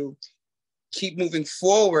need to do, keep moving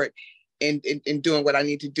forward and doing what I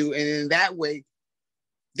need to do. And in that way,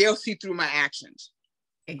 they'll see through my actions.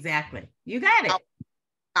 Exactly. You got it.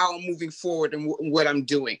 How I'm moving forward and what I'm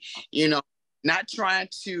doing, you know, not trying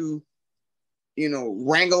to, you know,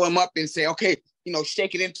 wrangle them up and say, okay, you know,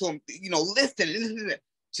 shake it into them, you know, listen,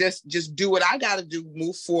 just do what I got to do,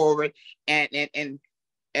 move forward. And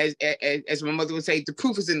as my mother would say, the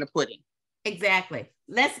proof is in the pudding. Exactly.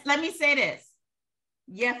 Let me say this.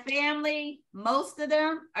 Your family, most of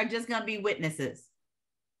them are just going to be witnesses.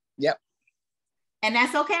 Yep. And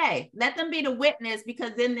that's okay. Let them be the witness,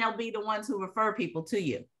 because then they'll be the ones who refer people to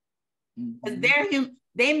you. Because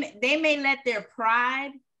they may let their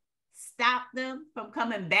pride stop them from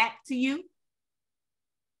coming back to you.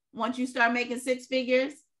 Once you start making 6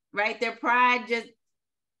 figures, right? Their pride, just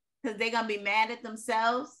because they're going to be mad at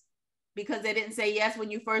themselves because they didn't say yes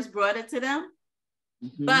when you first brought it to them.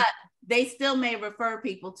 But they still may refer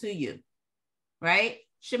people to you, right?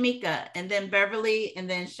 Shamika, and then Beverly, and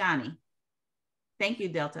then Shani. Thank you,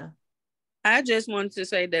 Delta. I just wanted to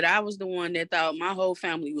say that I was the one that thought my whole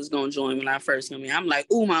family was going to join when I first came in. I'm like,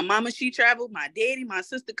 oh, my mama, she traveled, my daddy, my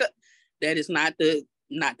sister. That is not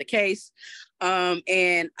the case.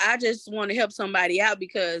 And I just want to help somebody out,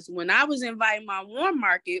 because when I was inviting my warm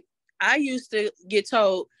market, I used to get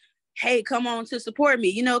told, hey, come on to support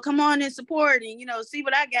me, come on and support and, see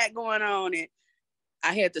what I got going on. And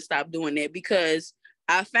I had to stop doing that, because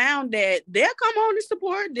I found that they'll come on to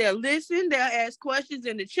support, they'll listen, they'll ask questions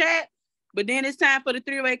in the chat, but then it's time for the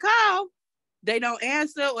three-way call. They don't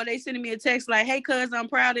answer, or they sending me a text like, hey, cuz, I'm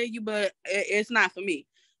proud of you, but it's not for me.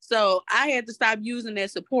 So I had to stop using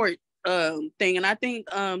that support thing. And I think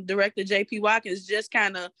Director J.P. Watkins just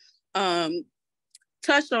kind of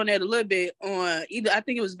touched on that a little bit on either, I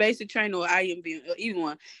think it was basic training or IMV, or either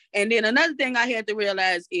one. And then another thing I had to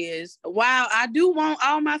realize is, while I do want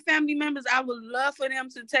all my family members, I would love for them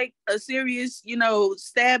to take a serious,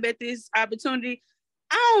 stab at this opportunity.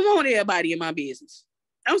 I don't want everybody in my business.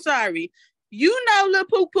 I'm sorry. Lil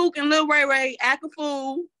Pook Pook and Lil Ray Ray act a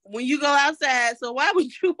fool when you go outside. So why would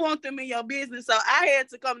you want them in your business? So I had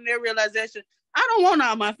to come to that realization. I don't want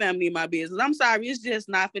all my family in my business. I'm sorry. It's just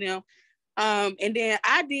not for them. And then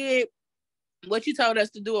I did what you told us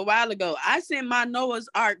to do a while ago. I sent my Noah's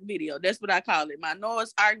Ark video. That's what I call it. My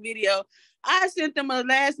Noah's Ark video. I sent them a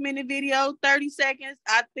last minute video, 30 seconds.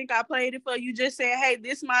 I think I played it for you, just saying, hey,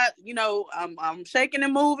 this my, I'm shaking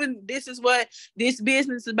and moving. This is what this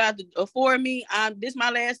business is about to afford me. This my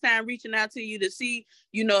last time reaching out to you to see,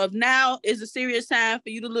 if now is a serious time for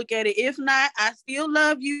you to look at it. If not, I still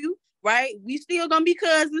love you, right? We still gonna be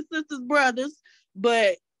cousins, sisters, brothers,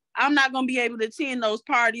 but I'm not going to be able to attend those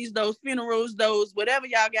parties, those funerals, those whatever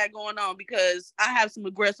y'all got going on, because I have some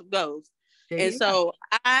aggressive goals. And so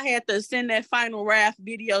I had to send that final wrath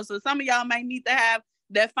video. So some of y'all might need to have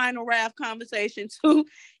that final wrath conversation too.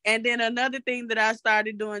 And then another thing that I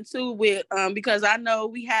started doing too with, because I know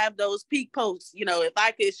we have those peak posts, if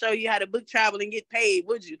I could show you how to book travel and get paid,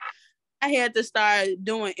 would you? I had to start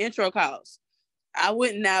doing intro calls. I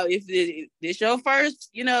wouldn't now, if this your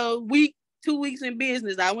first, week, 2 weeks in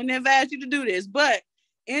business, I wouldn't advise you to do this, but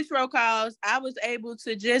intro calls, I was able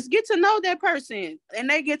to just get to know that person and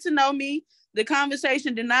they get to know me. The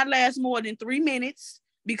conversation did not last more than 3 minutes,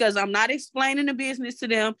 because I'm not explaining the business to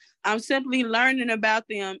them. I'm simply learning about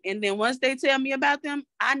them. And then once they tell me about them,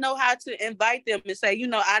 I know how to invite them and say,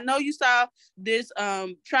 I know you saw this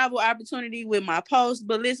travel opportunity with my post,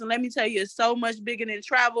 but listen, let me tell you, it's so much bigger than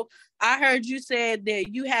travel. I heard you said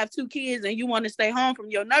that you have 2 kids and you want to stay home from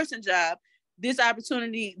your nursing job. This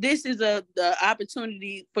is the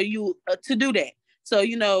opportunity for you to do that.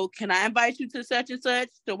 So, can I invite you to such and such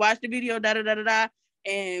to watch the video, da-da-da-da-da?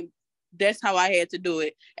 And that's how I had to do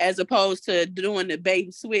it, as opposed to doing the bait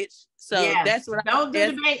and switch. So that's what don't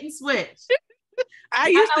do the bait and switch. I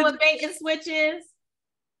used to know what bait and switch is.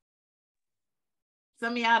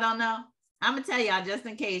 Some of y'all don't know. I'm gonna tell y'all just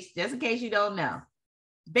in case you don't know.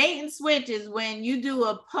 Bait and switch is when you do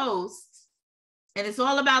a post and it's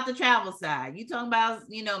all about the travel side. You talking about,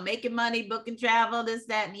 making money, booking travel, this,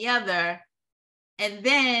 that, and the other. And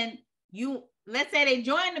then let's say they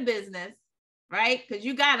join the business, right? Because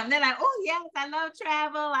you got them. They're like, oh, yes, I love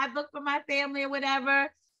travel. I book for my family or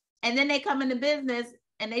whatever. And then they come into business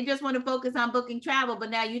and they just want to focus on booking travel.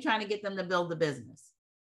 But now you're trying to get them to build the business.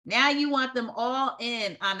 Now you want them all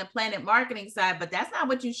in on the Planet Marketing side, but that's not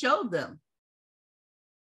what you showed them.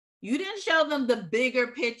 You didn't show them the bigger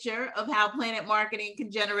picture of how Planet Marketing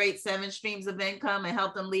can generate 7 streams of income and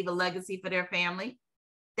help them leave a legacy for their family.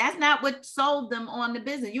 That's not what sold them on the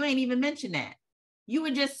business. You ain't even mentioned that. You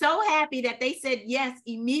were just so happy that they said yes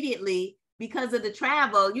immediately because of the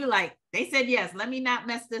travel. You're like, they said yes, let me not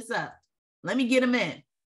mess this up. Let me get them in.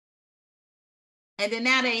 And then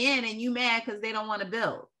now they in and you mad because they don't want to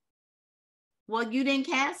build. Well, you didn't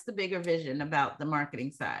cast the bigger vision about the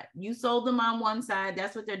marketing side. You sold them on one side.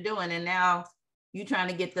 That's what they're doing. And now you're trying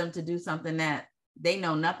to get them to do something that they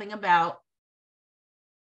know nothing about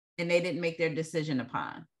and they didn't make their decision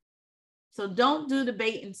upon. So don't do the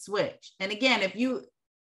bait and switch. And again, if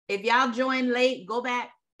y'all joined late, go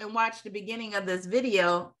back and watch the beginning of this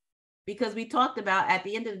video, because we talked about at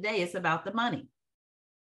the end of the day, it's about the money.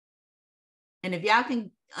 And if y'all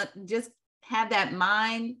can just have that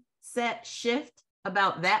mindset shift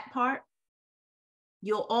about that part,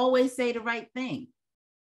 you'll always say the right thing.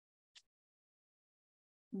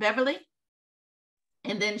 Beverly,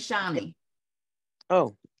 and then Shani.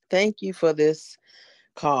 Oh, thank you for this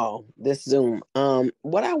call, this Zoom.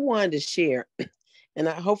 What I wanted to share, and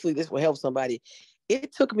hopefully this will help somebody.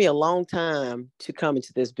 It took me a long time to come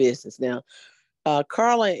into this business. Now,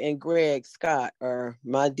 Carla and Greg Scott are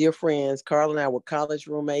my dear friends. Carla and I were college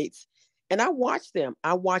roommates, and I watched them.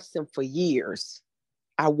 I watched them for years.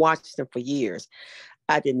 I watched them for years.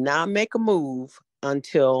 I did not make a move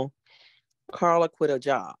until Carla quit her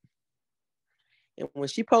job. And when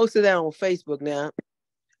she posted that on Facebook now,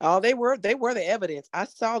 oh, they were the evidence. I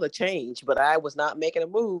saw the change, but I was not making a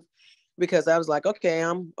move because I was like, okay,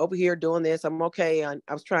 I'm over here doing this. I'm okay. I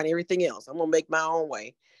was trying everything else. I'm gonna make my own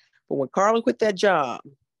way. But when Carla quit that job,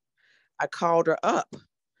 I called her up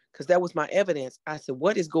because that was my evidence. I said,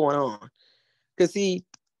 what is going on? Because see,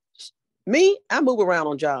 me, I move around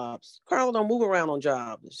on jobs. Carla don't move around on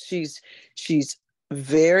jobs. She's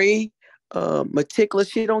very meticulous.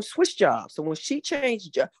 She don't switch jobs. So when she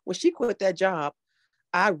when she quit that job,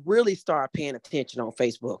 I really started paying attention on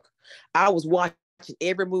Facebook. I was watching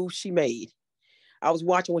every move she made. I was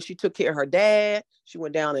watching when she took care of her dad. She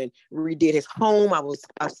went down and redid his home.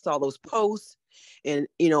 I saw those posts, and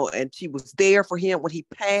and she was there for him when he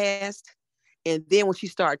passed. And then when she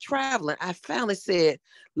started traveling, I finally said,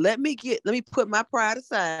 let me put my pride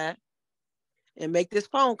aside and make this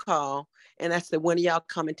phone call. And I said, when are y'all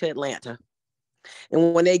coming to Atlanta?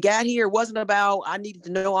 And when they got here, it wasn't about I needed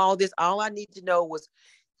to know all this. All I needed to know was,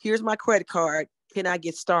 here's my credit card. Can I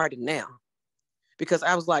get started now? Because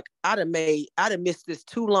I was like, I'd have missed this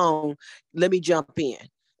too long. Let me jump in.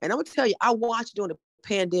 And I'm gonna tell you, I watched during the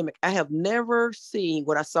pandemic. I have never seen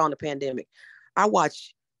what I saw in the pandemic. I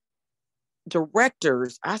watched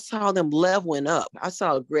directors. I saw them leveling up. I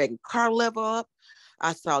saw Greg and Carr level up.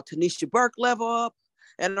 I saw Tanisha Burke level up,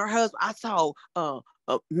 and her husband. I saw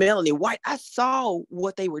Melanie White. I saw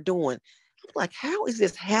what they were doing. I'm like, how is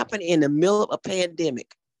this happening in the middle of a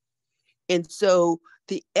pandemic? And so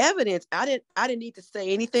the evidence, I didn't need to say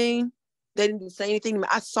anything. They didn't say anything.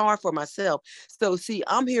 I saw it for myself. So see,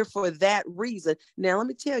 I'm here for that reason. Now let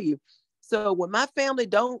me tell you. So when my family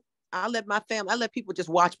don't, I let people just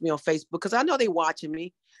watch me on Facebook because I know they watching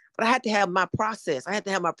me. But I had to have my process. I had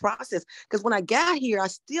to have my process because when I got here, I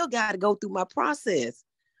still got to go through my process.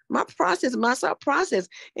 My process, my process.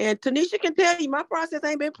 And Tanisha can tell you, my process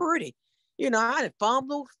ain't been pretty. I had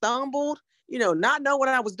fumbled, stumbled, not know what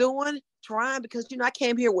I was doing, trying because, I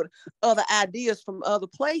came here with other ideas from other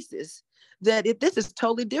places that if this is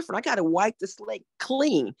totally different, I got to wipe the slate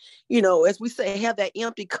clean, as we say, have that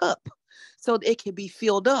empty cup so that it can be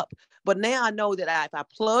filled up. But now I know that if I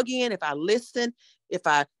plug in, if I listen, if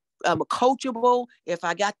I'm coachable, if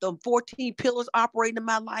I got them 14 pillars operating in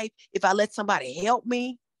my life, if I let somebody help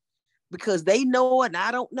me because they know it and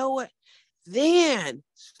I don't know it, then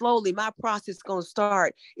slowly my process is going to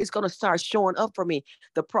start. It's going to start showing up for me.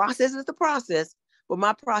 The process is the process, but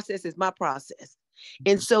my process is my process.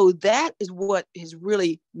 And so that is what has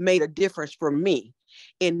really made a difference for me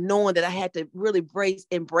in knowing that I had to really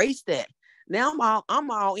embrace that. Now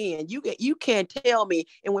I'm all in. You can't tell me.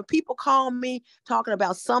 And when people call me talking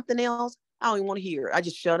about something else, I don't even want to hear it. I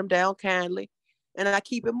just shut them down kindly and I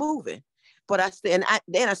keep it moving. But then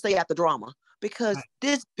I stay out the drama because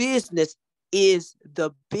this business is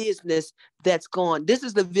the business that's gone. This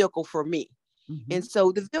is the vehicle for me. Mm-hmm. And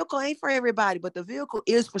so the vehicle ain't for everybody, but the vehicle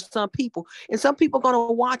is for some people. And some people are going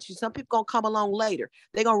to watch you. Some people going to come along later.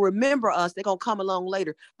 They're going to remember us. They're going to come along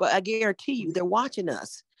later. But I guarantee you, they're watching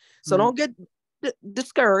us. So don't get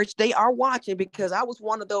discouraged. They are watching because I was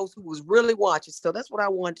one of those who was really watching. So that's what I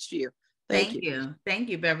wanted to share. Thank you. Thank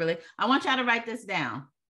you, Beverly. I want y'all to write this down.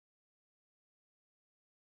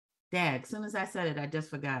 Dag, as soon as I said it, I just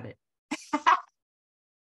forgot it.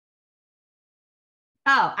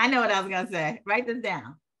 Oh, I know what I was going to say. Write this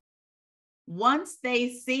down. Once they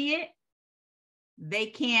see it, they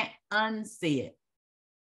can't unsee it.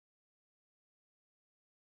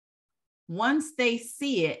 Once they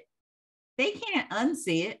see it, they can't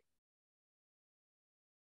unsee it.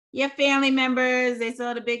 Your family members, they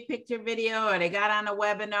saw the big picture video or they got on a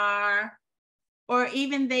webinar, or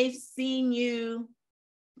even they've seen you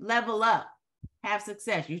level up, have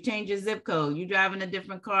success. You change your zip code, you driving a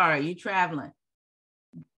different car, you traveling.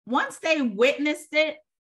 Once they witnessed it,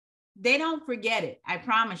 they don't forget it. I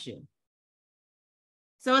promise you.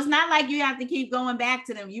 So it's not like you have to keep going back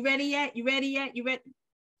to them. You ready yet? You ready yet? You ready?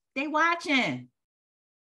 They watching.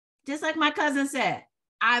 Just like my cousin said,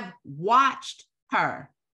 I've watched her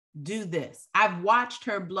do this. I've watched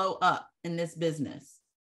her blow up in this business.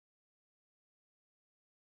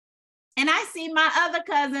 And I see my other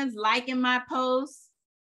cousins liking my posts.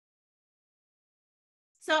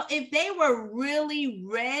 So if they were really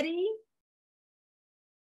ready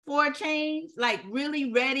for a change, like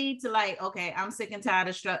really ready to like, okay, I'm sick and tired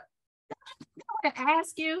of struggle. I want to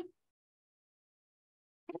ask you,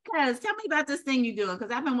 because tell me about this thing you're doing,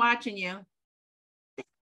 because I've been watching you.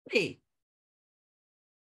 ready.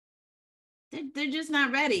 They're just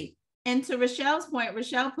not ready. And to Rochelle's point,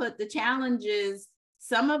 Rochelle put the challenges.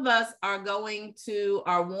 Some of us are going to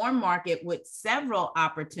our warm market with several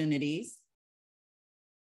opportunities.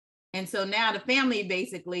 And so now the family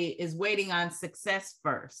basically is waiting on success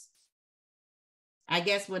first. I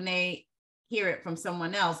guess when they hear it from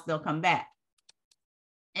someone else, they'll come back.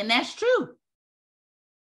 And that's true.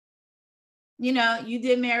 You know, you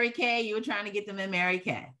did Mary Kay, you were trying to get them in Mary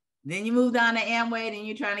Kay. Then you moved on to Amway, then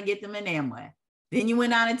you're trying to get them in Amway. Then you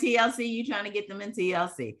went on to TLC, you're trying to get them in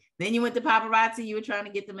TLC. Then you went to Paparazzi, you were trying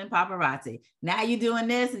to get them in Paparazzi. Now you're doing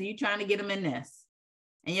this and you're trying to get them in this.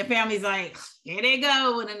 And your family's like, here they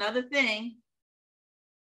go with another thing.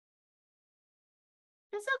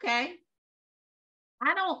 It's okay.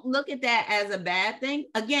 I don't look at that as a bad thing.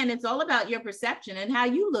 Again, it's all about your perception and how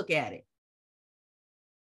you look at it.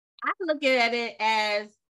 I look at it as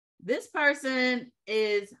this person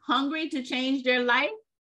is hungry to change their life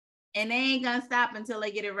and they ain't gonna stop until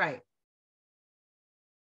they get it right.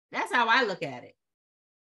 That's how I look at it.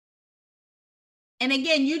 And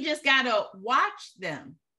again, you just gotta watch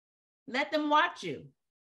them. Let them watch you.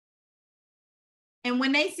 And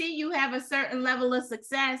when they see you have a certain level of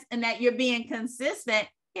success and that you're being consistent,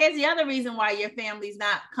 here's the other reason why your family's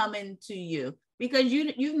not coming to you, because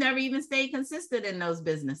you've never even stayed consistent in those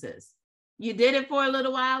businesses. You did it for a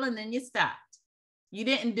little while and then you stopped. You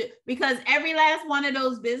didn't do, because every last one of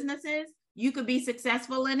those businesses, you could be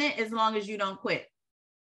successful in it as long as you don't quit.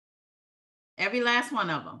 Every last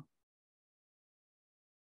one of them.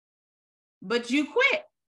 But you quit.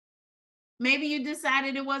 Maybe you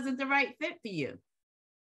decided it wasn't the right fit for you.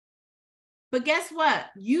 But guess what?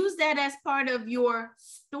 Use that as part of your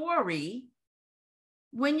story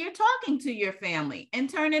when you're talking to your family and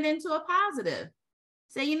turn it into a positive.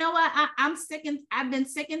 Say, you know what? I've been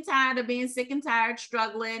sick and tired of being sick and tired,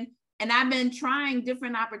 struggling, and I've been trying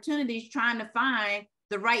different opportunities, trying to find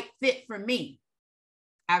the right fit for me.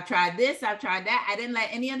 I've tried this, I've tried that. I didn't let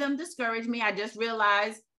any of them discourage me. I just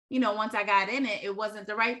realized, you know, once I got in it, it wasn't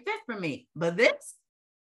the right fit for me. But this,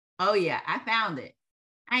 oh yeah, I found it.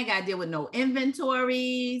 I ain't got to deal with no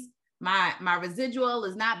inventories. My residual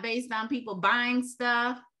is not based on people buying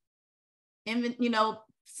stuff.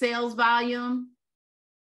 Sales volume.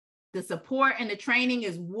 The support and the training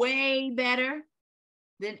is way better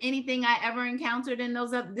than anything I ever encountered in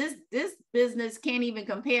those. This business can't even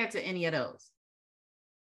compare to any of those.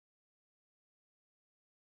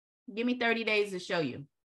 Give me 30 days to show you.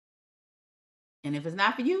 And if it's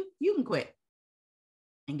not for you, you can quit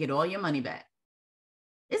and get all your money back.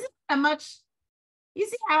 Isn't that much? You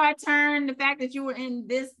see how I turned the fact that you were in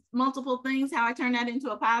this multiple things, how I turned that into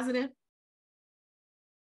a positive?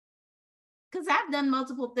 Because I've done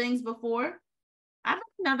multiple things before. I've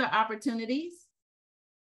done other opportunities.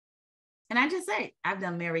 And I just say, I've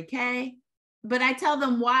done Mary Kay, but I tell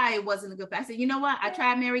them why it wasn't a good fit. I said, you know what? I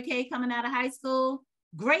tried Mary Kay coming out of high school.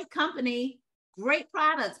 Great company, great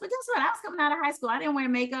products. But guess what? I was coming out of high school. I didn't wear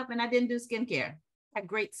makeup and I didn't do skincare. I had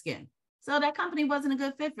great skin. So that company wasn't a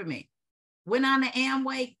good fit for me. Went on to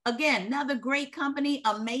Amway. Again, another great company,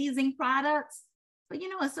 amazing products. But you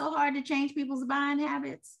know, it's so hard to change people's buying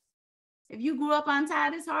habits. If you grew up on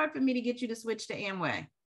Tide, it's hard for me to get you to switch to Amway.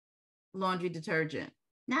 Laundry detergent.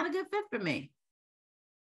 Not a good fit for me.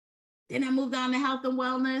 Then I moved on to health and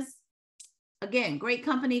wellness. Again, great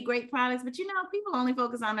company, great products. But you know, people only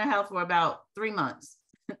focus on their health for about 3 months.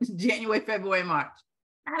 January, February, March.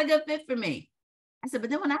 Not a good fit for me. I said,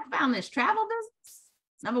 but then when I found this travel business,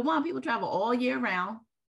 number one, people travel all year round.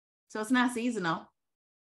 So it's not seasonal.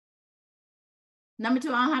 Number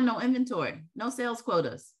two, I don't have no inventory, no sales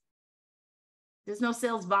quotas. There's no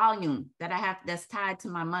sales volume that I have that's tied to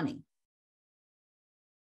my money.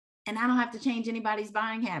 And I don't have to change anybody's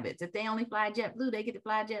buying habits. If they only fly JetBlue, they get to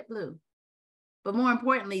fly JetBlue. But more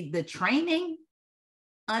importantly, the training,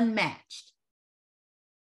 unmatched.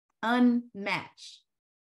 Unmatched.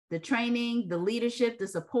 The training, the leadership, the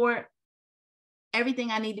support,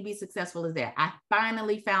 everything I need to be successful is there. I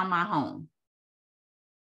finally found my home.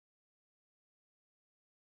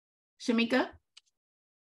 Shamika?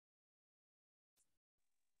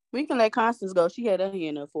 We can let Constance go. She had her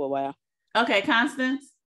hand up for a while. Okay, Constance.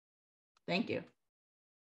 Thank you.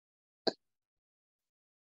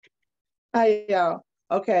 Hi, y'all.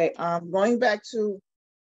 Okay, going back to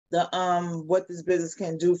the what this business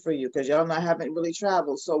can do for you, because y'all haven't really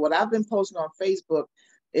traveled. So what I've been posting on Facebook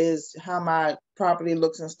is how my property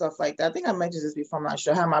looks and stuff like that. I think I mentioned this before, I'm not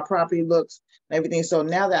sure how my property looks and everything. So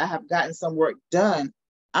now that I have gotten some work done,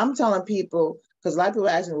 I'm telling people, because a lot of people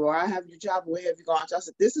ask me, well, I have your job, where have you gone? So I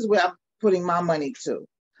said, this is where I'm putting my money to.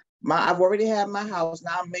 I've already had my house.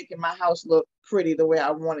 Now I'm making my house look pretty the way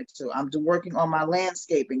I want it to. I'm working on my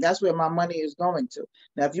landscaping. That's where my money is going to.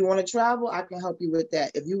 Now, if you want to travel, I can help you with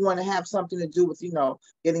that. If you want to have something to do with,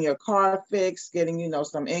 getting your car fixed, getting,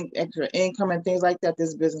 some extra income and things like that,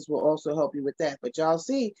 this business will also help you with that. But y'all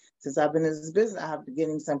see, since I've been in this business, I have been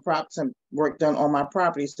getting some work done on my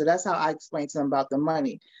property. So that's how I explain to them about the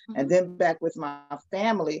money. Mm-hmm. And then back with my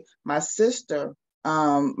family, my sister,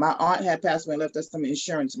 my aunt had passed away and left us some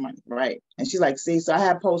insurance money, right? And she's like, see, so I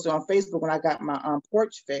had posted on Facebook when I got my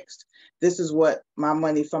porch fixed. This is what my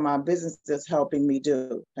money from my business is helping me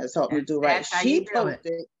do, has helped me do, right? She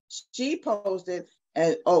posted,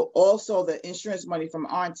 and also the insurance money from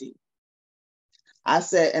Auntie. I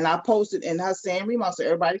said, and I posted in her same remarks so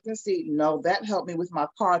everybody can see, no, that helped me with my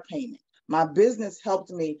car payment. My business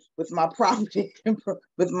helped me with my property,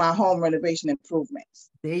 with my home renovation improvements.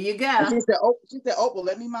 There you go. And she said, well,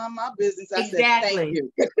 let me mind my business. I said, thank you.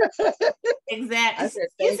 Exactly. I said,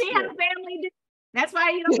 you see how family do? That's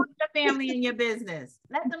why you don't want your family in your business.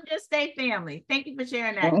 Let them just stay family. Thank you for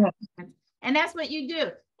sharing that. Mm-hmm. And that's what you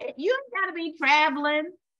do. You ain't got to be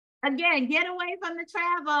traveling. Again, get away from the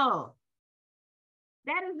travel.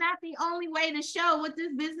 That is not the only way to show what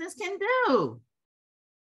this business can do.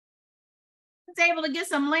 Able to get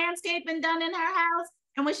some landscaping done in her house.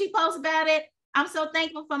 And when she posts about it, I'm so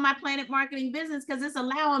thankful for my Planet Marketing business because it's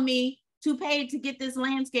allowing me to pay to get this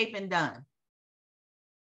landscaping done.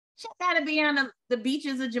 She got to be on the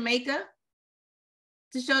beaches of Jamaica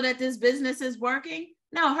to show that this business is working.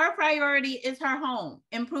 No, her priority is her home,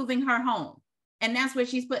 improving her home. And that's where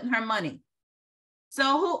she's putting her money.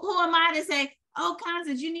 So who am I to say, oh,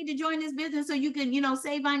 Constance, you need to join this business so you can,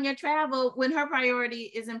 save on your travel when her priority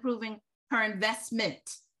is improving her investment,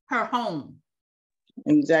 her home.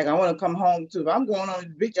 Exactly. I want to come home too. If I'm going on the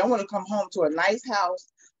beach, I want to come home to a nice house.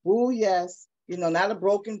 Oh, yes. Not a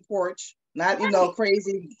broken porch, not,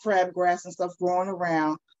 crazy crabgrass and stuff growing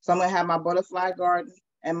around. So I'm going to have my butterfly garden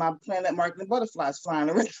and my Planet Marketing butterflies flying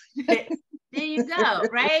around. There you go,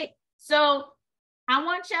 right? So I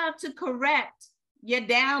want y'all to correct your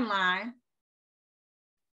downline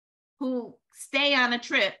who stay on a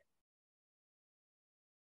trip.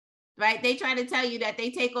 Right? They try to tell you that they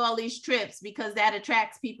take all these trips because that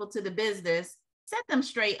attracts people to the business. Set them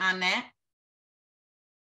straight on that.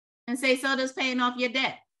 And say, so does paying off your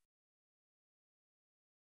debt.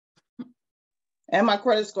 And my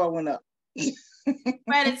credit score went up.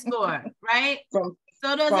 Credit score, right? So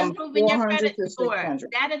does improving your credit score.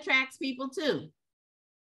 That attracts people too.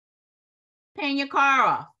 Paying your car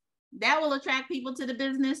off. That will attract people to the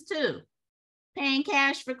business too. Paying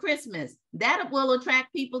cash for Christmas. That will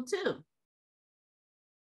attract people too.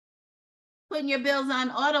 Putting your bills on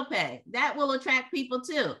auto pay. That will attract people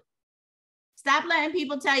too. Stop letting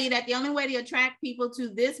people tell you that the only way to attract people to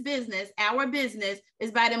this business, our business,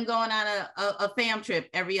 is by them going on a fam trip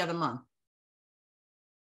every other month.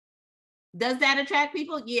 Does that attract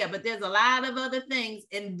people? Yeah, but there's a lot of other things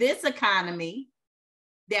in this economy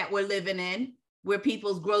that we're living in where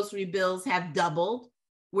people's grocery bills have doubled,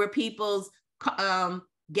 where people's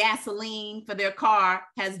gasoline for their car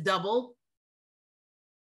has doubled.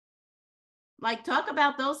 Like, talk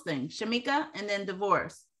about those things, Shamika, and then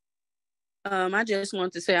divorce. I just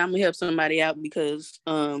want to say I'm gonna help somebody out because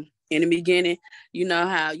in the beginning, you know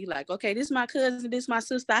how you like, okay, this is my cousin, this is my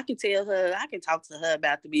sister. I can tell her, I can talk to her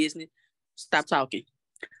about the business. Stop talking.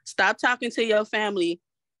 Stop talking to your family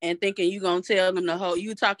and thinking you're gonna tell them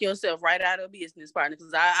you talk yourself right out of business partner.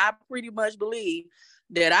 Because I pretty much believe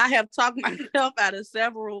that I have talked myself out of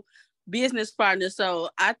several business partners. So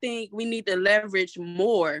I think we need to leverage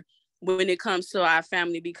more when it comes to our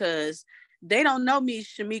family because they don't know me,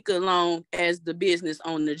 Shamika Long, as the business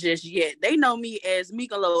owner just yet. They know me as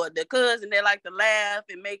Mika Lord, the cousin that like to laugh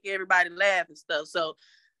and make everybody laugh and stuff. So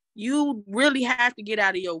you really have to get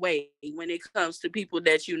out of your way when it comes to people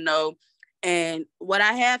that you know. And what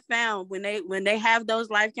I have found when they have those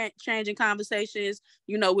life-changing conversations,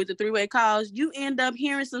 with the three-way calls, you end up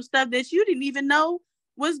hearing some stuff that you didn't even know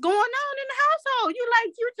was going on in the household.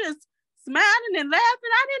 You just smiling and laughing.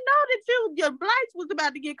 I didn't know that your lights was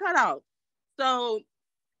about to get cut off. So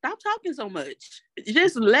stop talking so much.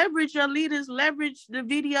 Just leverage your leaders, leverage the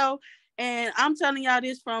video. And I'm telling y'all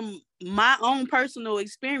this from my own personal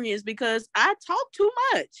experience because I talk too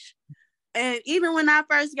much. And even when I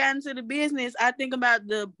first got into the business, I think about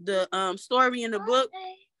the story in the book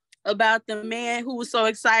about the man who was so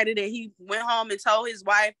excited that he went home and told his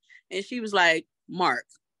wife, and she was like, Mark,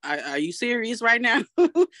 are you serious right now?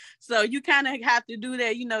 So you kind of have to do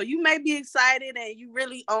that. You may be excited and you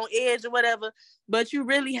really on edge or whatever, but you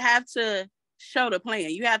really have to show the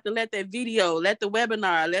plan. You have to let that video, let the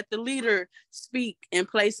webinar, let the leader speak in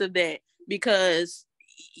place of that, because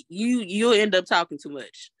you'll end up talking too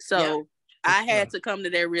much. So yep. I had to come to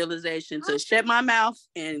that realization to shut my mouth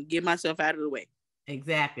and get myself out of the way.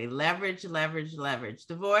 Exactly. Leverage, leverage, leverage.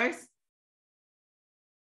 Divorce.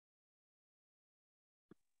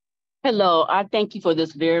 Hello, I thank you for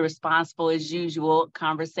this very responsible, as usual,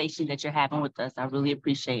 conversation that you're having with us. I really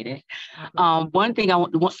appreciate it. One thing I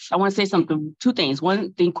want to say something, two things.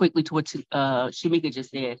 One thing quickly to what Shamika just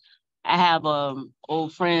said. I have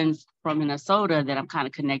old friends from Minnesota that I'm kind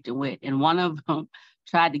of connected with, and one of them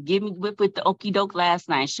tried to give me with the okie doke last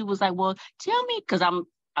night. She was like, "Well, tell me," because I'm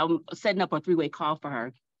setting up a 3-way call for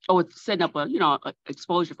her, or setting up a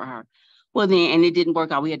exposure for her. Well, then, and it didn't work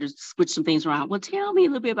out. We had to switch some things around. Well, tell me a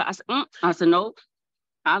little bit about. I said, no,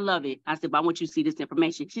 I love it. I said, but I want you to see this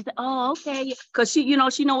information. She said, oh, okay, because she know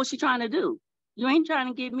what she's trying to do. You ain't trying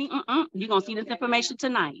to get me. You're gonna see this information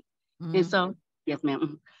tonight. Mm-hmm. And so, yes,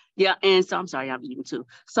 ma'am. Yeah, and so I'm sorry, I'm eating too.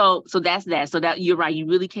 So that's that. So that you're right. You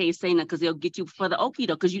really can't say nothing because they'll get you for the okie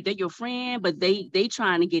doke because they're your friend, but they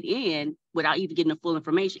trying to get in without even getting the full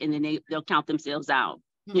information, and then they'll count themselves out.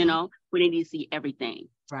 Mm-hmm. When they need to see everything.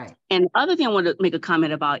 Right. And the other thing I want to make a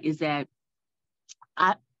comment about is that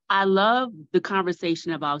I love the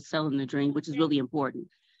conversation about selling the dream, which is really important.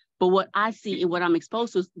 But what I see and what I'm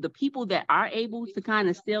exposed to is the people that are able to kind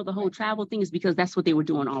of sell the whole travel thing is because that's what they were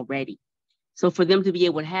doing already. So for them to be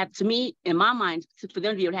able to have, to me, in my mind, for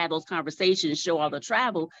them to be able to have those conversations, show all the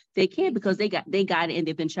travel, they can because they got it and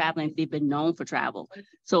they've been traveling, they've been known for travel.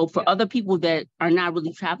 So for other people that are not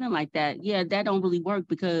really traveling like that, yeah, that don't really work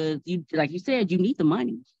because you, like you said, you need the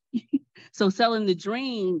money. So selling the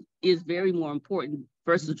dream is very more important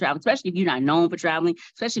versus travel, especially if you're not known for traveling,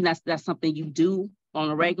 especially if that's something you do on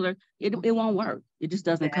a regular, it won't work. It just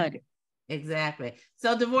doesn't cut it. Exactly.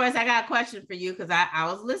 So Divorce, I got a question for you because I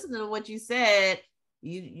was listening to what you said.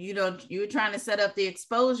 You were trying to set up the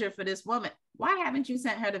exposure for this woman. Why haven't you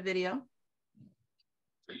sent her the video?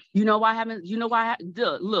 You know why I haven't? You know why?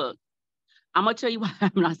 Look, I'm gonna tell you why I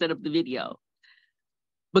have not set up the video.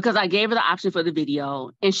 Because I gave her the option for the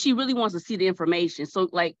video, and she really wants to see the information. So,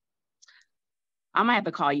 like, I might have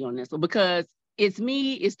to call you on this one because it's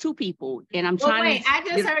me, it's two people, and I'm trying. Wait, I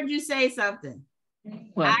just heard you say something.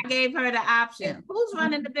 What? I gave her the option. Who's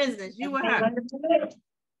running the business? You or her?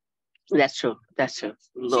 That's true. That's true.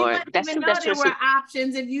 Lord, she wouldn't even know there were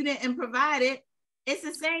options if you didn't provide it. It's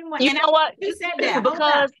the same way. You know what? You said that.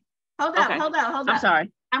 Because hold up. I'm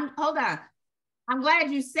sorry. Hold on. I'm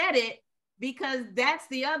glad you said it because that's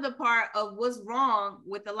the other part of what's wrong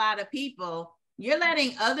with a lot of people. You're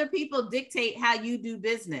letting other people dictate how you do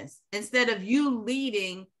business instead of you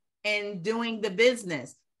leading and doing the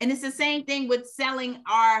business. And it's the same thing with selling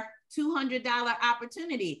our $200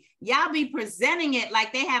 opportunity. Y'all be presenting it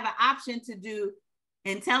like they have an option to do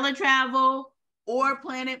IntelliTravel or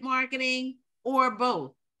Planet Marketing or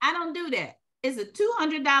both. I don't do that. It's a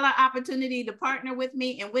 $200 opportunity to partner with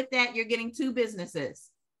me. And with that, you're getting 2 businesses.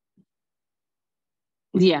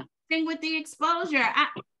 Yeah. Thing with the exposure,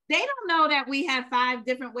 they don't know that we have 5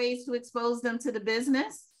 different ways to expose them to the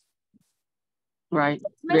business. Right.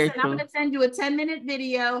 Listen, I'm going to send you a 10-minute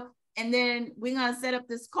video and then we're going to set up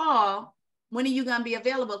this call. When are you going to be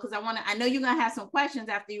available? Because I know you're going to have some questions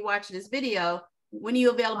after you watch this video. When are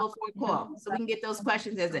you available for a call? So we can get those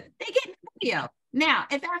questions they get in the video. Now,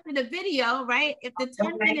 if after the video, right, if the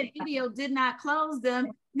 10-minute video did not close them,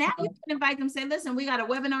 now you can invite them, say, listen, we got a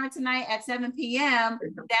webinar tonight at 7 p.m.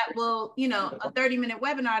 that will, a 30-minute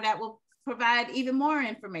webinar that will provide even more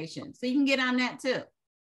information. So you can get on that too.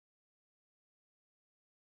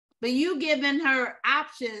 But you giving her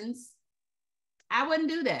options, I wouldn't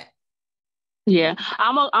do that. Yeah,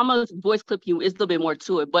 I'm a voice clip you. It's a little bit more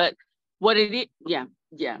to it, but what it is, yeah.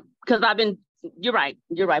 Because you're right.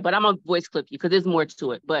 But I'm a voice clip you because there's more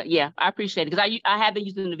to it. But yeah, I appreciate it because I have been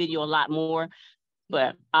using the video a lot more,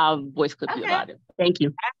 but I'll voice clip you about it. Thank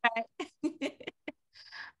you. Okay.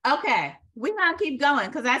 Okay, we're gonna keep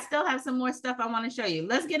going because I still have some more stuff I want to show you.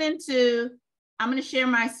 Let's get into. I'm going to share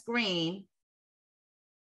my screen.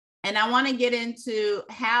 And I want to get into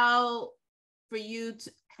how you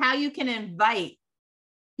can invite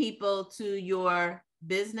people to your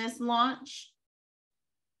business launch.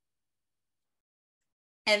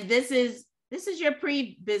 And this is your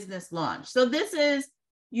pre-business launch. So this is,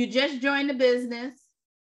 you just joined the business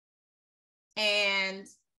and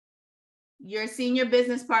your senior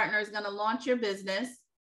business partner is going to launch your business.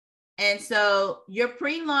 And so your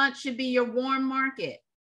pre-launch should be your warm market.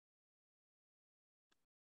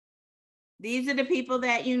 These are the people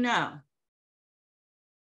that you know.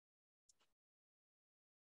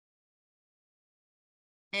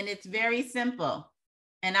 And it's very simple.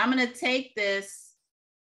 And I'm going to take this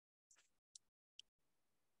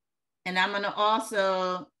and I'm going to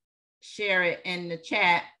also share it in the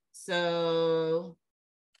chat. So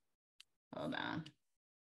hold on.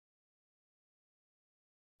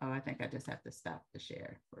 Oh, I think I just have to stop the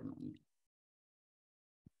share for a moment.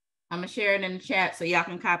 I'm going to share it in the chat so y'all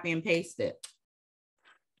can copy and paste it.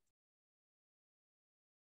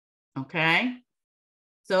 Okay.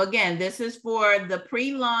 So again, this is for the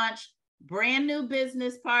pre-launch brand new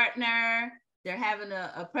business partner. They're having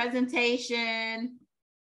a presentation,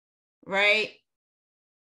 right?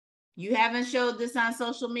 You haven't showed this on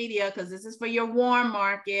social media because this is for your warm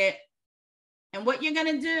market. And what you're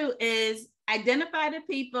going to do is identify the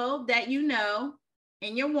people that you know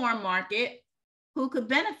in your warm market who could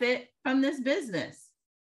benefit from this business.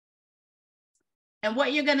 And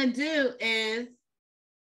what you're going to do is,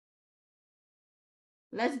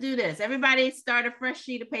 let's do this. Everybody start a fresh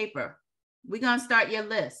sheet of paper. We're going to start your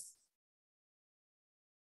list.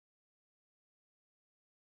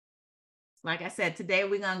 Like I said, today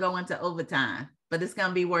we're going to go into overtime, but it's going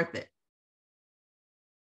to be worth it.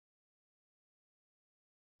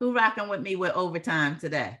 Who rocking with me with overtime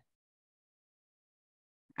today?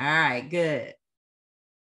 All right, good.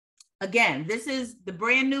 Again, this is the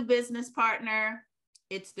brand new business partner.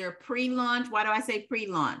 It's their pre-launch. Why do I say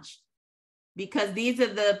pre-launch? Because these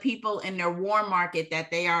are the people in their warm market that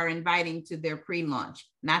they are inviting to their pre-launch,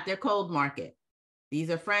 not their cold market. These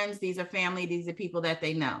are friends, these are family, these are people that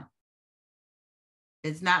they know.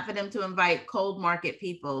 It's not for them to invite cold market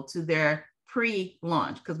people to their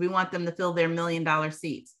pre-launch because we want them to fill their $1 million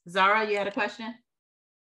seats. Zara, you had a question?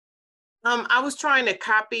 I was trying to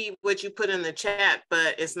copy what you put in the chat,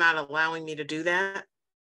 but it's not allowing me to do that.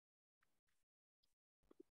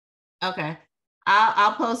 Okay.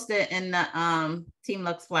 I'll post it in the Team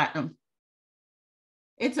Lux Platinum.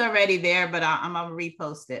 It's already there, but I'm gonna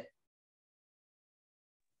repost it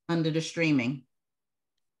under the streaming.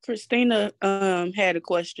 Christina had a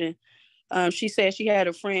question. She said she had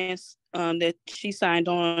a friend that she signed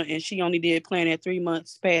on and she only did plan at 3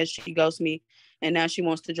 months past. She ghosted me and now she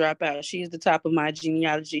wants to drop out. She is the top of my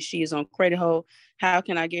genealogy. She is on credit hold. How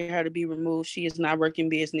can I get her to be removed? She is not working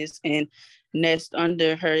business and next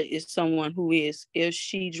under her is someone who is. If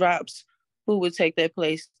she drops, who would take that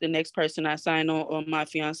place? The next person I sign on or my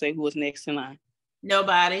fiance who is next in line?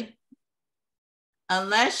 Nobody.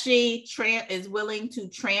 Unless she is willing to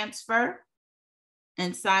transfer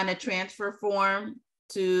and sign a transfer form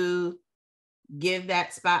to give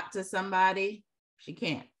that spot to somebody, she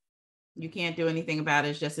can't. You can't do anything about it.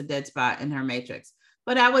 It's just a dead spot in her matrix.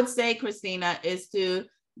 But I would say, Christina, is to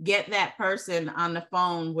get that person on the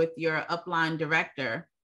phone with your upline director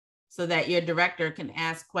so that your director can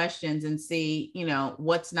ask questions and see, you know,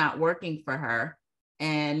 what's not working for her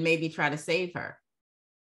and maybe try to save her.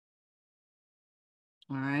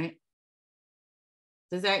 All right.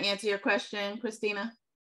 Does that answer your question, Christina?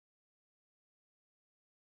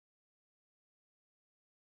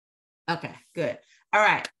 Okay, good. All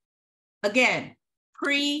right. Again,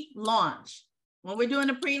 pre-launch. When we're doing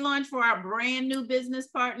a pre-launch for our brand new business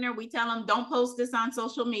partner, we tell them don't post this on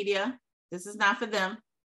social media. This is not for them.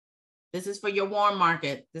 This is for your warm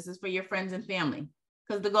market. This is for your friends and family.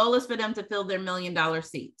 Because the goal is for them to fill their $1 million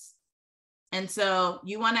seats. And so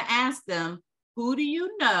you want to ask them, who do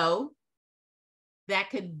you know that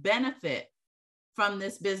could benefit from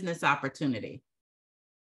this business opportunity?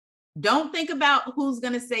 Don't think about who's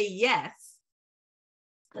going to say yes,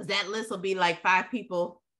 because that list will be like 5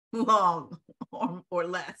 people long or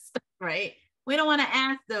less, right? We don't want to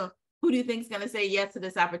ask them, who do you think is going to say yes to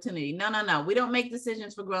this opportunity? No, no, no. We don't make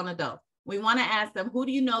decisions for grown adults. We want to ask them, who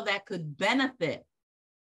do you know that could benefit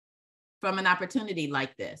from an opportunity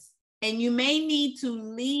like this? And you may need to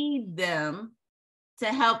lead them to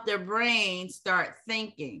help their brain start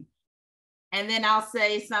thinking. And then I'll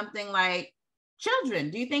say something like, children.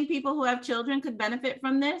 Do you think people who have children could benefit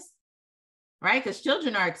from this? Right? Because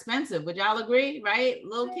children are expensive. Would y'all agree? Right?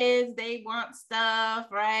 Little kids, they want stuff,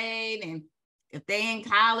 right? And if they in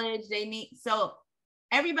college, they need. So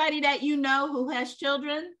everybody that you know who has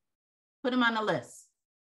children, put them on the list.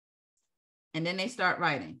 And then they start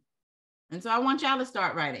writing. And so I want y'all to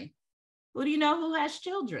start writing. Who do you know who has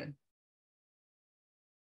children?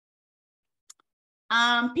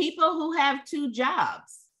 People who have 2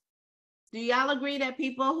 jobs. Do y'all agree that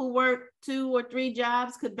people who work 2 or 3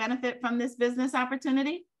 jobs could benefit from this business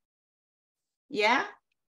opportunity? Yeah?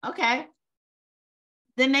 Okay.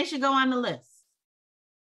 Then they should go on the list.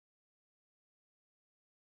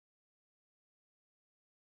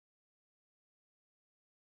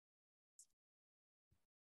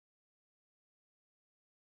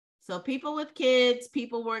 So people with kids,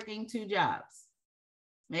 people working 2 jobs.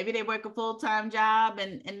 Maybe they work a full-time job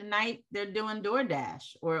and in the night they're doing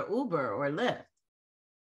DoorDash or Uber or Lyft.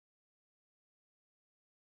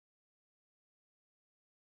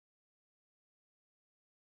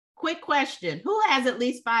 Quick question. Who has at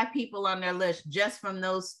least 5 people on their list just from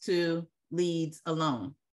those 2 leads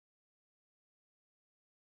alone?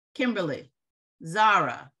 Kimberly,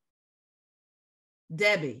 Zara,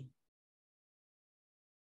 Debbie,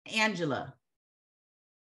 Angela.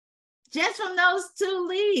 Just from those 2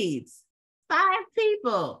 leads, 5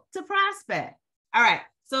 people to prospect. All right,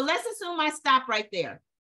 so let's assume I stop right there,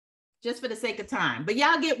 just for the sake of time. But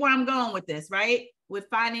y'all get where I'm going with this, right? With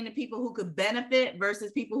finding the people who could benefit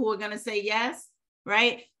versus people who are going to say yes,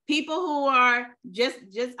 right? People who are just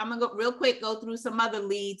I'm going to go real quick, go through some other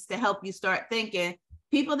leads to help you start thinking.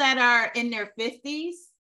 People that are in their 50s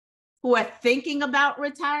who are thinking about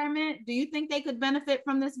retirement, do you think they could benefit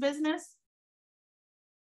from this business?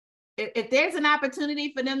 If there's an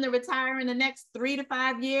opportunity for them to retire in the next 3 to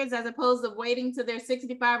 5 years, as opposed to waiting till they're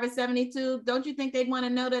 65 or 72, don't you think they'd want to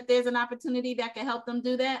know that there's an opportunity that can help them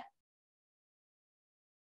do that?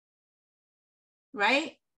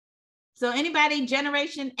 Right? So anybody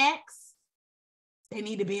Generation X, they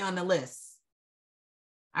need to be on the list.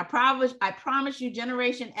 I promise you,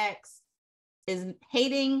 Generation X is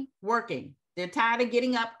hating working. They're tired of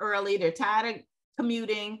getting up early. They're tired of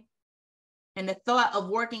commuting. And the thought of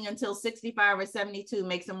working until 65 or 72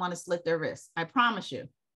 makes them want to slit their wrists. I promise you.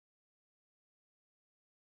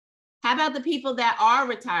 How about the people that are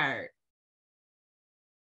retired?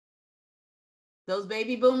 Those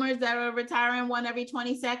baby boomers that are retiring one every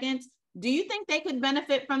 20 seconds. Do you think they could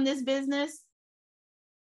benefit from this business?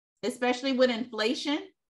 Especially with inflation?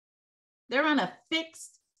 They're on a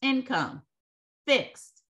fixed income.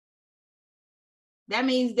 Fixed. That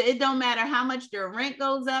means that it don't matter how much their rent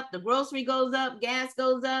goes up, the grocery goes up, gas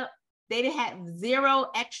goes up, they have 0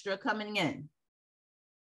 extra coming in.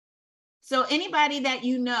 So anybody that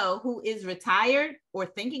you know who is retired or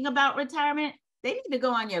thinking about retirement, they need to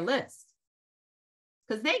go on your list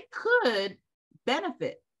because they could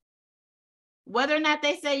benefit. Whether or not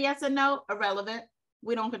they say yes or no, irrelevant.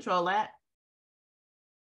 We don't control that.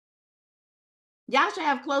 Y'all should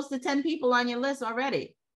have close to 10 people on your list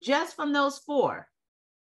already, just from those 4.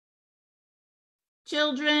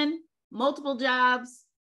 Children, multiple jobs,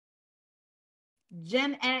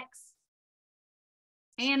 Gen X,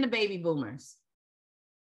 and the baby boomers.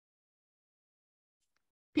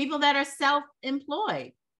 People that are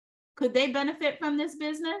self-employed, could they benefit from this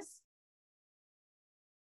business?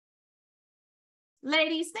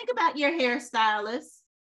 Ladies, think about your hairstylist.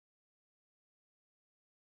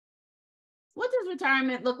 What does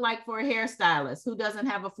retirement look like for a hairstylist who doesn't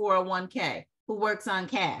have a 401k, who works on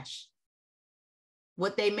cash?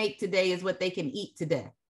 What they make today is what they can eat today.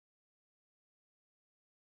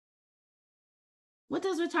 What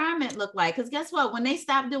does retirement look like? Because guess what? When they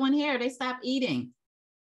stop doing hair, they stop eating.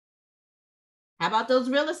 How about those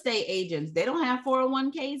real estate agents? They don't have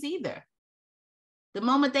 401ks either. The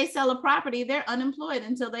moment they sell a property, they're unemployed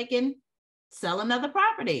until they can sell another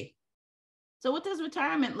property. So what does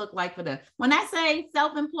retirement look like for them? When I say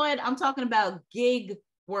self-employed, I'm talking about gig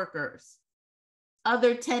workers,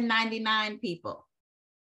 other 1099 people.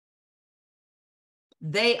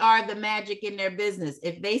 They are the magic in their business.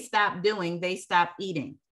 If they stop doing, they stop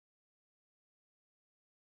eating.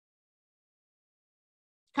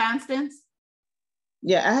 Constance?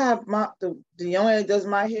 Yeah, I have the young lady that does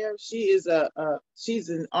my hair. She is she's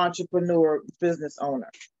an entrepreneur, business owner.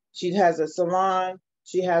 She has a salon.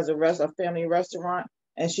 She has a family restaurant,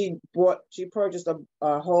 and she purchased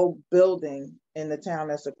a whole building in the town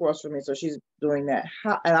that's across from me. So she's doing that.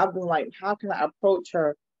 And I've been like, how can I approach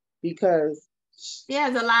her? Because she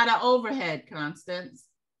has a lot of overhead, Constance.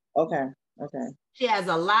 Okay. She has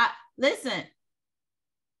a lot. Listen,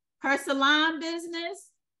 her salon business,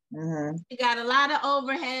 she got a lot of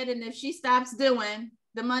overhead, and if she stops doing,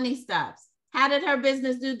 the money stops. How did her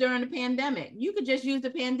business do during the pandemic? You could just use the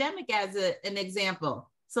pandemic as an example.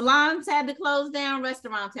 Salons had to close down,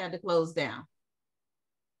 restaurants had to close down.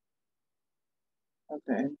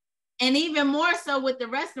 Okay. And even more so with the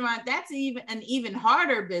restaurant, that's an even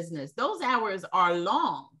harder business. Those hours are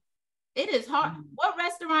long. It is hard. What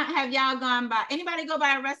restaurant have y'all gone by? Anybody go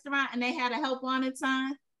by a restaurant and they had a help wanted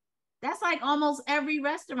sign? That's like almost every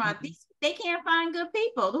restaurant. They can't find good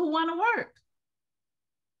people who want to work.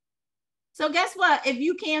 So guess what? If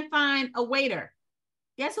you can't find a waiter,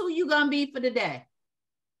 guess who you gonna be for the day?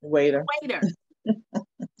 Waiter.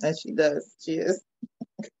 And she does. She is.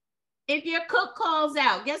 If your cook calls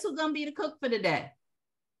out, guess who's gonna be the cook for the day?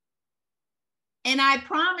 And I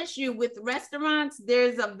promise you, with restaurants,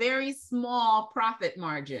 there's a very small profit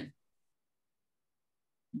margin.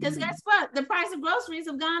 Because guess what? The price of groceries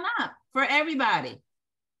have gone up for everybody.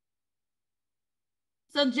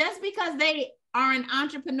 So just because they are an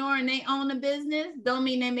entrepreneur and they own a business, don't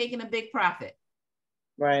mean they're making a big profit.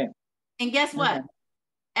 Right. And guess what? Okay.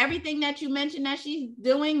 Everything that you mentioned that she's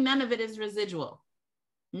doing, none of it is residual.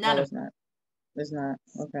 None of it. Not. It's not.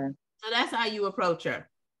 Okay. So that's how you approach her.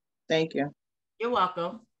 Thank you. You're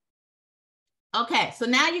welcome. Okay, so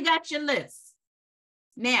now you got your list.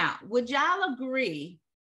 Now, would y'all agree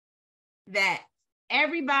that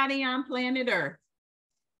everybody on planet Earth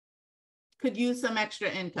could use some extra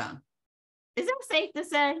income? Is that safe to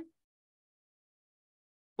say?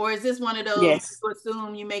 Or is this one of those Yes. to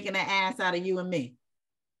assume you're making an ass out of you and me?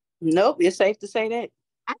 Nope, it's safe to say that.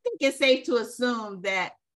 I think it's safe to assume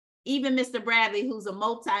that even Mr. Bradley, who's a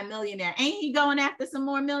multi-millionaire, ain't he going after some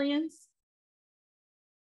more millions?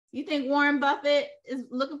 You think Warren Buffett is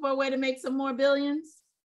looking for a way to make some more billions?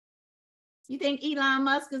 You think Elon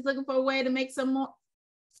Musk is looking for a way to make some more?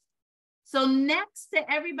 So next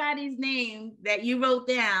to everybody's name that you wrote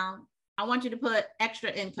down, I want you to put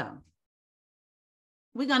extra income.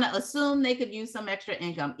 We're going to assume they could use some extra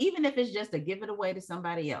income, even if it's just to give it away to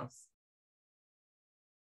somebody else.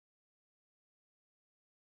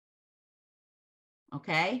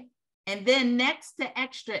 Okay. And then next to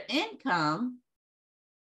extra income,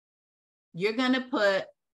 you're going to put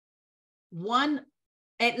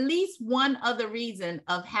at least one other reason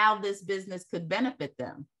of how this business could benefit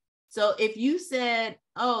them. So if you said,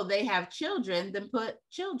 oh, they have children, then put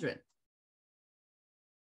children.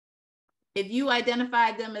 If you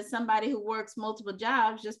identified them as somebody who works multiple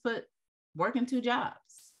jobs, just put working 2 jobs.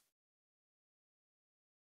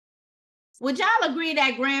 Would y'all agree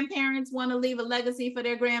that grandparents want to leave a legacy for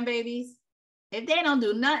their grandbabies? If they don't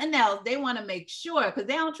do nothing else, they want to make sure, because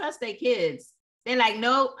they don't trust their kids. They're like,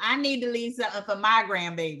 nope, I need to leave something for my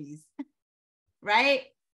grandbabies, right?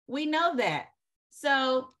 We know that.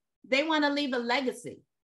 So they want to leave a legacy.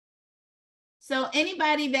 So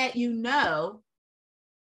anybody that you know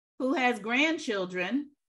who has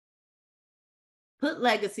grandchildren, put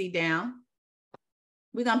legacy down.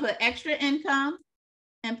 We're going to put extra income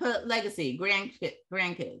and put legacy,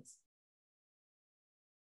 grandkids.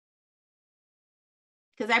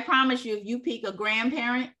 Because I promise you, if you pick a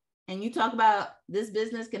grandparent and you talk about this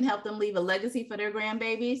business can help them leave a legacy for their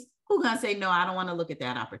grandbabies, who's going to say, no, I don't want to look at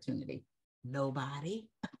that opportunity? Nobody.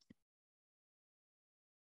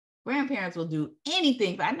 Grandparents will do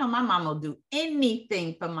anything. I know my mom will do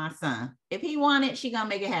anything for my son. If he want it, she going to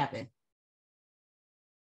make it happen.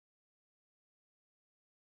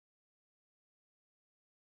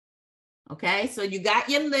 Okay, so you got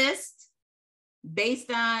your list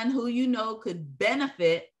based on who you know could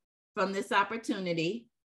benefit from this opportunity.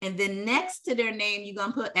 And then next to their name, you're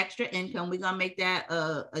going to put extra income. We're going to make that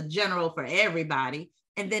a general for everybody.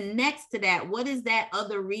 And then next to that, what is that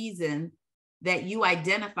other reason that you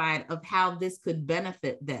identified of how this could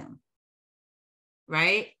benefit them?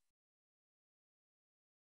 Right?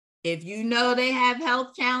 If you know they have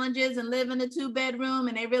health challenges and live in a 2-bedroom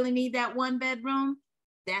and they really need that 1-bedroom,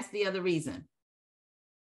 that's the other reason.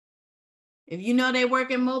 If you know they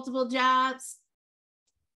work in multiple jobs,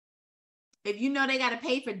 if you know they got to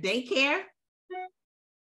pay for daycare,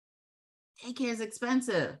 daycare is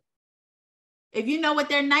expensive. If you know what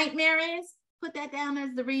their nightmare is, put that down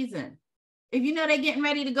as the reason. If you know they're getting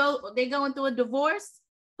ready to go, they're going through a divorce,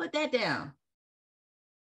 put that down.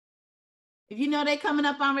 If you know they're coming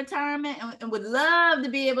up on retirement and would love to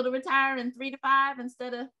be able to retire in 3 to 5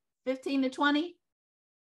 instead of 15 to 20,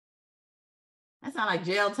 that sounds like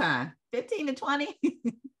jail time. 15 to 20,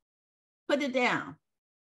 put it down.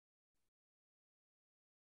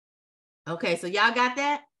 Okay, so y'all got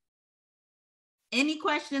that? Any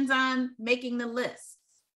questions on making the list?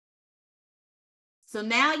 So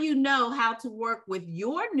now you know how to work with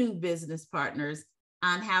your new business partners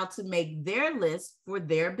on how to make their list for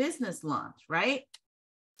their business launch, right?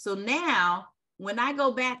 So now when I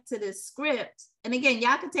go back to this script, and again,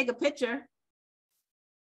 y'all can take a picture.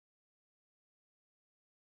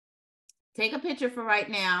 Take a picture for right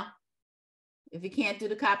now. If you can't do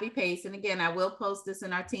the copy paste, and again, I will post this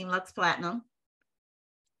in our Team Lux Platinum.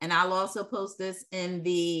 And I'll also post this in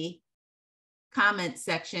the comment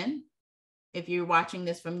section if you're watching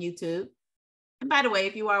this from YouTube. And by the way,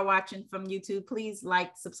 if you are watching from YouTube, please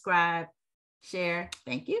like, subscribe, share.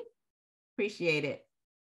 Thank you. Appreciate it.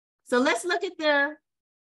 So let's look at the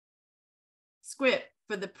script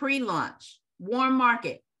for the pre-launch, warm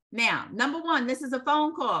market. Now, number one, this is a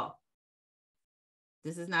phone call.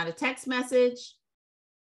 This is not a text message.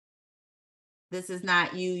 This is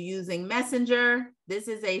not you using Messenger. This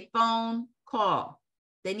is a phone call.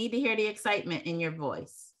 They need to hear the excitement in your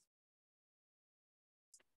voice.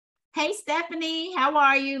 Hey, Stephanie, how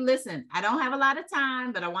are you? Listen, I don't have a lot of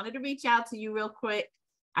time, but I wanted to reach out to you real quick.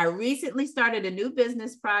 I recently started a new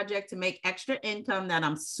business project to make extra income that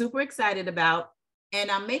I'm super excited about. And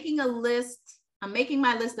I'm making a list. I'm making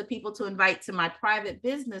my list of people to invite to my private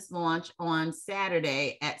business launch on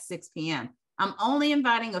Saturday at 6 p.m. I'm only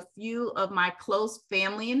inviting a few of my close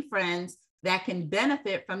family and friends that can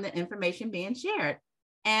benefit from the information being shared.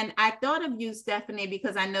 And I thought of you, Stephanie,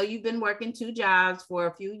 because I know you've been working 2 jobs for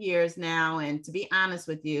a few years now. And to be honest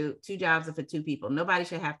with you, 2 jobs are for 2 people. Nobody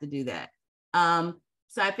should have to do that.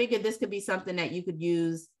 So I figured this could be something that you could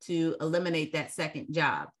use to eliminate that second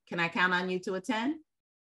job. Can I count on you to attend?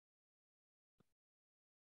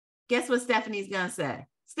 Guess what Stephanie's gonna say?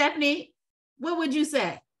 Stephanie, what would you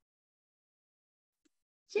say?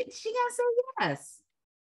 She gonna say yes.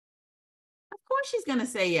 Of course she's gonna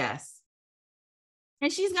say yes.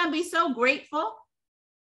 And she's gonna be so grateful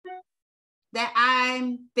that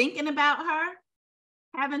I'm thinking about her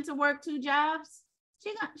having to work 2 jobs.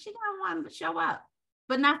 She gonna want to show up,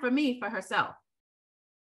 but not for me, for herself.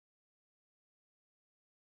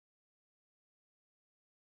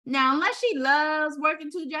 Now, unless she loves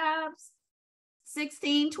working 2 jobs,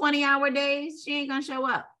 16, 20-hour days, she ain't gonna show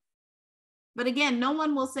up. But again, no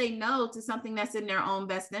one will say no to something that's in their own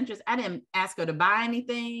best interest. I didn't ask her to buy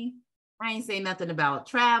anything. I ain't say nothing about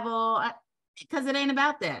travel because it ain't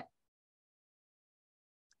about that.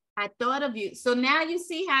 I thought of you. So now you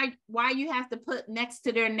see why you have to put next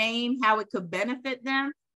to their name how it could benefit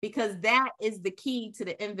them, because that is the key to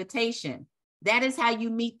the invitation. That is how you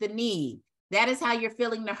meet the need. That is how you're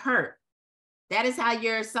feeling the hurt. That is how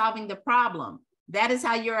you're solving the problem. That is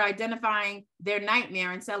how you're identifying their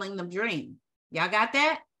nightmare and selling them dream. Y'all got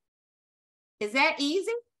that? Is that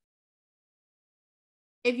easy?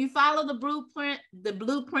 If you follow the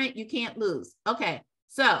blueprint, you can't lose. Okay,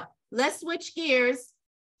 so let's switch gears.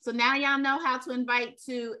 So now y'all know how to invite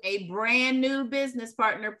to a brand new business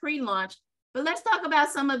partner pre-launch. But let's talk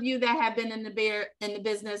about some of you that have been in the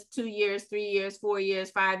business 2 years, 3 years, 4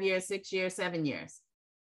 years, 5 years, 6 years, 7 years.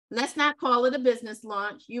 Let's not call it a business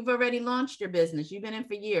launch. You've already launched your business. You've been in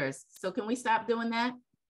for years. So can we stop doing that?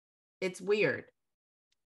 It's weird.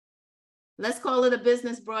 Let's call it a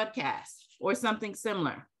business broadcast or something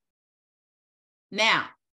similar. Now,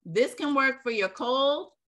 this can work for your cold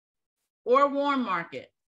or warm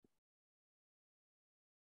market,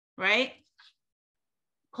 right?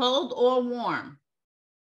 Cold or warm.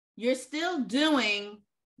 You're still doing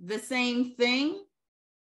the same thing.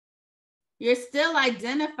 You're still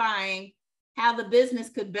identifying how the business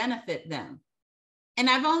could benefit them. And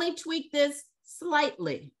I've only tweaked this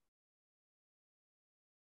slightly.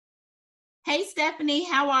 Hey, Stephanie,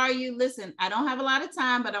 how are you? Listen, I don't have a lot of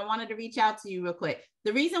time, but I wanted to reach out to you real quick.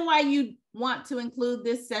 The reason why you want to include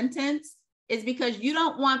this sentence is because you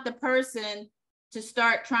don't want the person to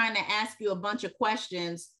start trying to ask you a bunch of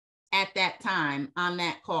questions at that time on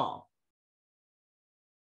that call.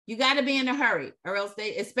 You got to be in a hurry, or else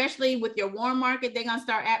they, especially with your warm market, they're going to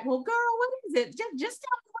start at, well, girl, what is it? Just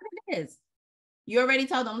tell me what it is. You already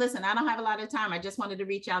told them, listen, I don't have a lot of time. I just wanted to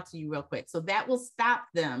reach out to you real quick. So that will stop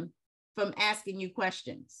them from asking you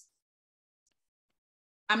questions.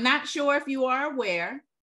 I'm not sure if you are aware,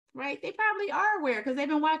 right? They probably are aware because they've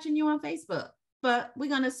been watching you on Facebook. But we're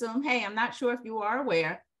going to assume, hey, I'm not sure if you are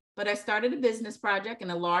aware, but I started a business project in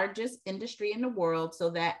the largest industry in the world so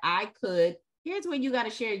that I could, here's where you got to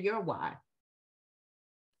share your why,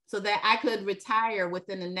 so that I could retire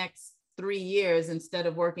within the next 3 years instead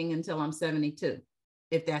of working until I'm 72,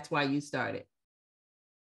 if that's why you started.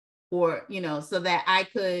 Or, so that I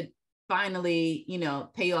could finally,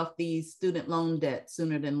 pay off these student loan debts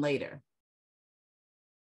sooner than later.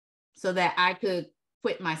 So that I could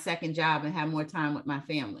quit my second job and have more time with my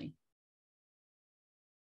family.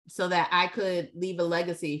 So that I could leave a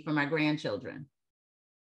legacy for my grandchildren.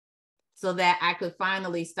 So that I could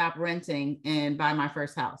finally stop renting and buy my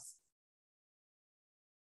first house.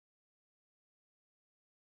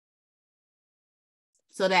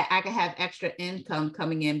 So that I could have extra income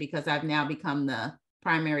coming in because I've now become the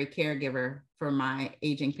primary caregiver for my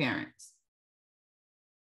aging parents.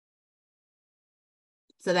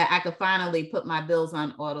 So that I could finally put my bills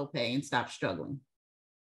on auto pay and stop struggling.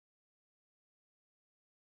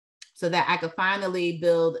 So that I could finally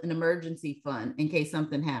build an emergency fund in case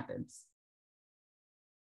something happens.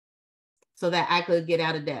 So that I could get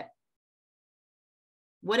out of debt.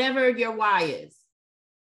 Whatever your why is.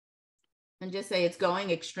 And just say it's going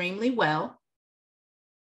extremely well.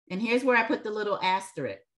 And here's where I put the little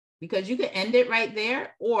asterisk. because you could end it right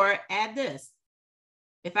there or add this.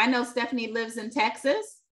 If I know Stephanie lives in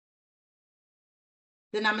Texas,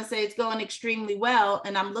 then I'm going to say it's going extremely well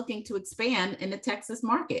and I'm looking to expand in the Texas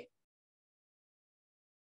market.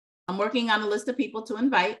 I'm working on a list of people to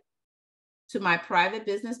invite to my private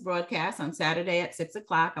business broadcast on Saturday at 6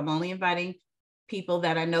 o'clock. I'm only inviting people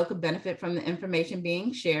that I know could benefit from the information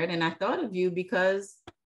being shared. And I thought of you because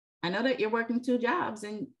I know that you're working 2 jobs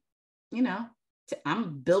and, you know,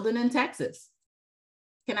 I'm building in Texas.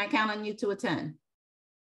 Can I count on you to attend?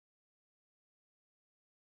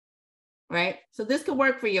 Right? So this could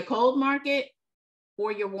work for your cold market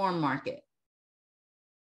or your warm market.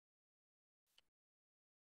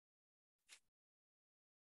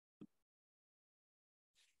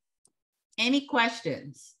 Any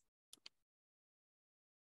questions?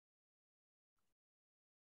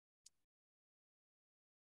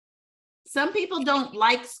 Some people don't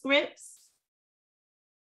like scripts,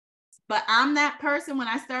 but I'm that person. When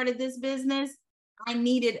I started this business, I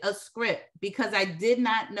needed a script because I did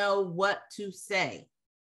not know what to say.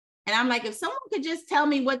 And I'm like, if someone could just tell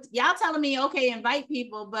me what, y'all telling me, okay, invite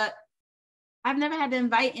people, but I've never had to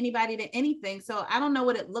invite anybody to anything. So I don't know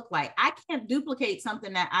what it looked like. I can't duplicate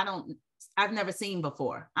something that I've never seen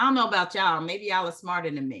before. I don't know about y'all. Maybe y'all are smarter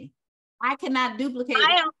than me. I cannot duplicate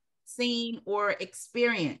what I've seen or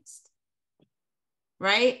experienced.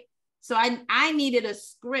 Right? So I needed a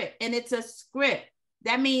script, and it's a script.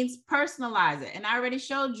 That means personalize it. And I already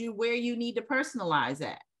showed you where you need to personalize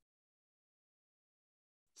it.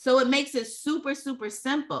 So it makes it super, super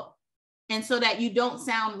simple. And so that you don't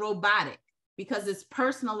sound robotic because it's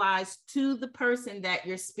personalized to the person that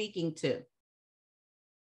you're speaking to.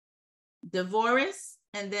 Devorah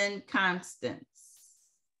and then Constance.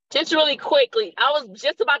 Just really quickly, I was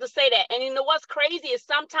just about to say that. And you know what's crazy is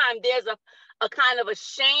sometimes there's a kind of a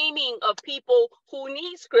shaming of people who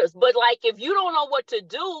need scripts. But like, if you don't know what to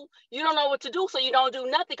do, you don't know what to do. So you don't do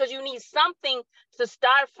nothing because you need something to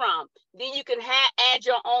start from. Then you can add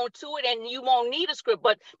your own to it and you won't need a script.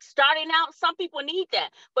 But starting out, some people need that.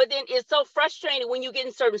 But then it's so frustrating when you get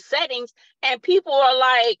in certain settings and people are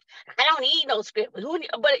like, I don't need no script. But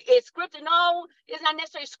it's scripted. No, it's not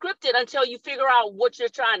necessarily scripted until you figure out what you're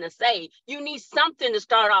trying to say. You need something to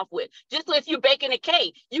start off with. Just if you're baking a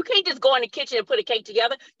cake, you can't just go in the kitchen and put a cake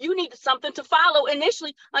together. You need something to follow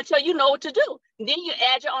initially until you know what to do. And then you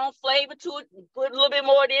add your own flavor to it, put a little bit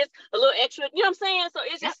more of this, a little extra, you know what I'm saying? So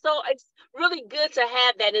it's just it's really good to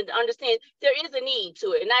have that and understand there is a need to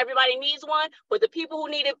it. And not everybody needs one, but the people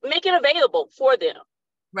who need it, make it available for them.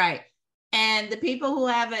 Right. And the people who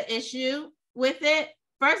have an issue with it,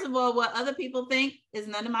 first of all, what other people think is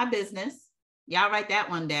none of my business. Y'all write that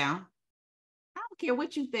one down. I don't care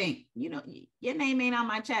what you think. You know, your name ain't on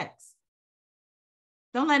my checks.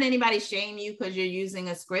 Don't let anybody shame you because you're using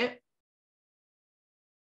a script.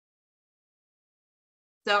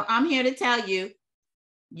 So I'm here to tell you,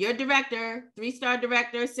 your director, 3-star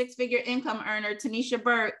director, 6-figure income earner, Tanisha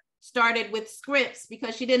Burke, started with scripts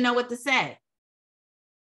because she didn't know what to say.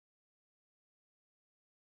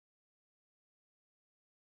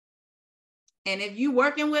 And if you're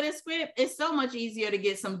working with a script, it's so much easier to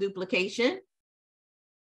get some duplication.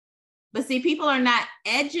 But see, people are not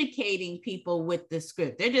educating people with the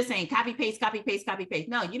script. They're just saying copy, paste, copy, paste, copy, paste.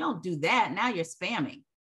 No, you don't do that. Now you're spamming.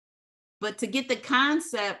 But to get the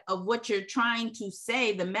concept of what you're trying to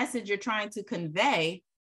say, the message you're trying to convey,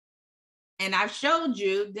 and I've showed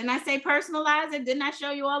you, didn't I say personalize it? Didn't I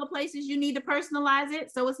show you all the places you need to personalize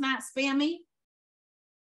it so it's not spammy?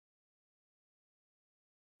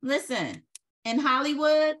 Listen, in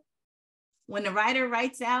Hollywood, when the writer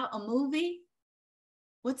writes out a movie,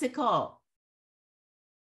 what's it called?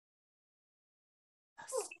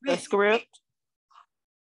 A script.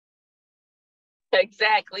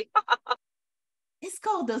 Exactly. It's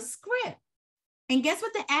called the script. And guess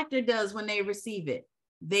what the actor does when they receive it?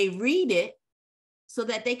 They read it so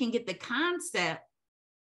that they can get the concept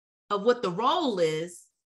of what the role is,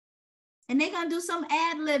 and they're going to do some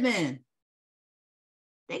ad-libbing.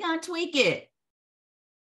 They're going to tweak it.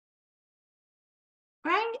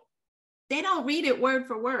 Right? They don't read it word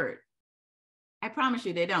for word. I promise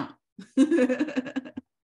you they don't.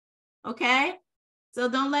 Okay? So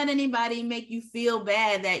don't let anybody make you feel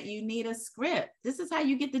bad that you need a script. This is how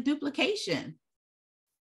you get the duplication.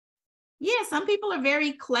 Yeah, some people are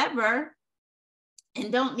very clever and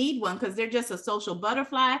don't need one because they're just a social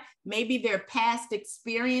butterfly. Maybe their past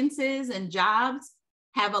experiences and jobs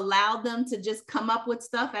have allowed them to just come up with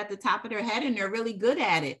stuff at the top of their head and they're really good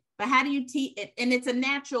at it. But how do you teach it? And it's a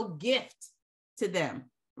natural gift to them,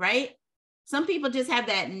 right? Some people just have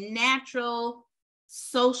that natural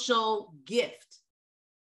social gift.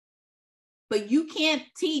 but you can't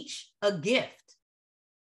teach a gift.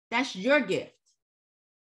 That's your gift.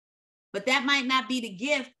 But that might not be the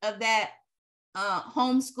gift of that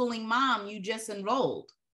homeschooling mom you just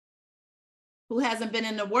enrolled, who hasn't been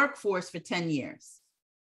in the workforce for 10 years.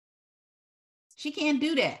 She can't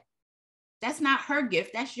do that. That's not her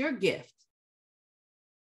gift. That's your gift.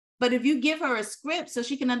 But if you give her a script so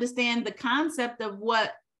she can understand the concept of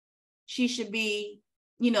what she should be,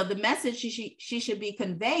 you know, the message she should be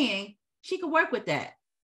conveying, she could work with that.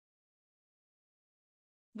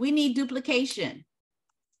 We need duplication.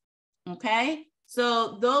 Okay,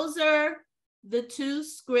 so those are the 2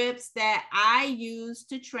 scripts that I use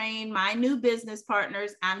to train my new business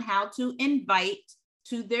partners on how to invite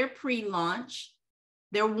to their pre-launch,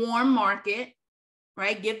 their warm market,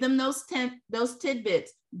 right? Give them those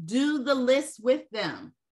tidbits. Do the list with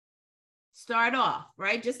them. Start off,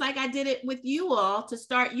 right? Just like I did it with you all to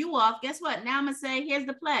start you off. Guess what? Now I'm gonna say, here's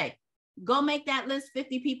the play. Go make that list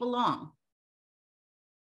 50 people long.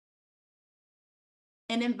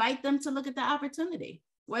 And invite them to look at the opportunity.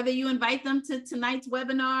 Whether you invite them to tonight's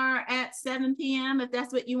webinar at 7 p.m., if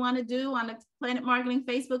that's what you want to do on the Planet Marketing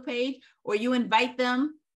Facebook page, or you invite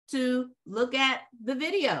them to look at the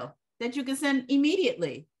video that you can send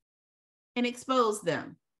immediately and expose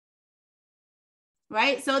them,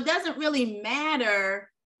 right? So it doesn't really matter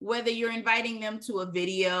whether you're inviting them to a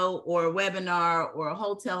video or a webinar or a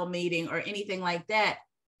hotel meeting or anything like that.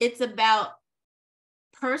 It's about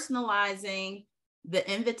personalizing the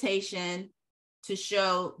invitation to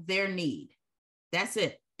show their need. That's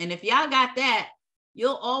it. And if y'all got that,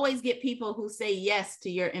 you'll always get people who say yes to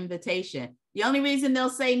your invitation. The only reason they'll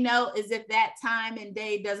say no is if that time and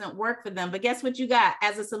day doesn't work for them. But guess what you got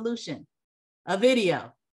as a solution? A video.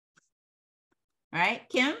 All right,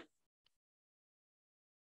 Kim?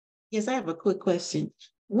 Yes, I have a quick question.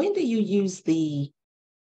 When do you use the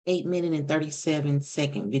 8-minute and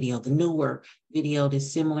 37-second video, the newer video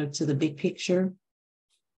that's similar to the big picture?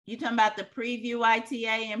 You talking about the preview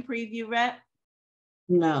ITA and preview rep?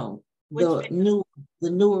 No, the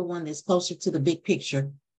newer one that's closer to the big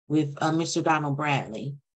picture with Mr. Donald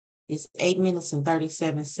Bradley. It's 8 minutes and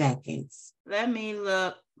 37 seconds. Let me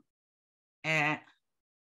look at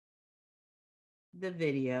the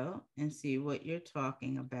video and see what you're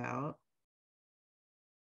talking about.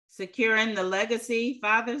 Securing the Legacy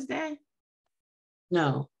Father's Day?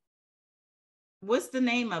 No. What's the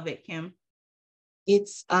name of it, Kim?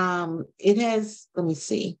 It's it has, let me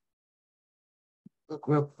see. Look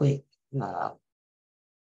real quick.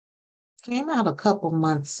 Came out a couple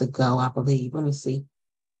months ago, I believe. Let me see.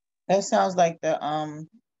 That sounds like the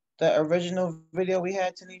original video we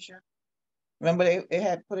had, Tanisha. Remember they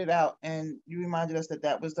had put it out, and you reminded us that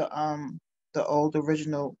that was the old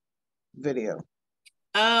original video.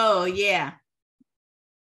 Oh yeah.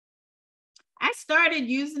 I started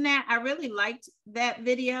using that. I really liked that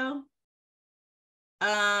video.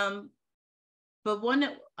 But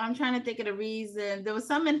I'm trying to think of the reason. There was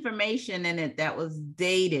some information in it that was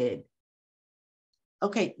dated.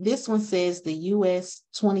 Okay, this one says the U.S.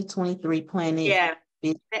 2023 Planet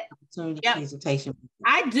Business Opportunity Presentation.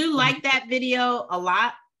 I do like that video a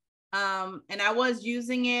lot. And I was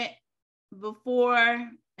using it before,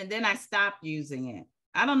 and then I stopped using it.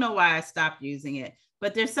 I don't know why I stopped using it,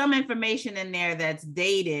 but there's some information in there that's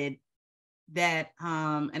dated that,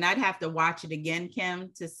 and I'd have to watch it again, Kim,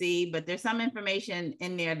 to see, but there's some information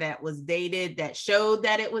in there that was dated that showed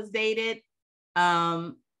that it was dated.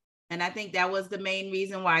 And I think that was the main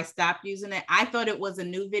reason why I stopped using it. I thought it was a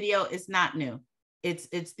new video. It's not new.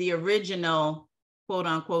 It's the original, quote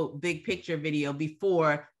unquote, big picture video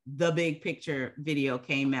before the big picture video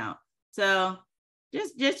came out. So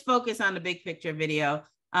just focus on the big picture video.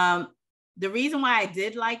 The reason why I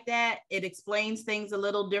did like that, it explains things a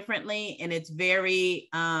little differently, and it's very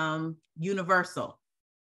universal.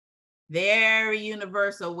 Very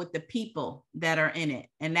universal with the people that are in it.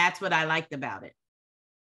 And that's what I liked about it.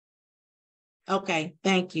 Okay,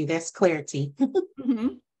 thank you. That's clarity.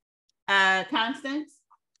 Constance?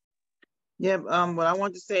 Yeah, what I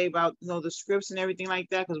want to say about the scripts and everything like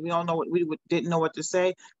that, because we all know what didn't know what to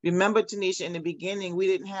say. Remember, Tanisha, in the beginning, we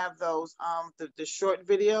didn't have those the short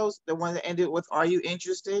videos, the one that ended with "Are you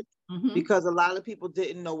interested?" Because a lot of people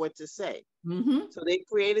didn't know what to say. So they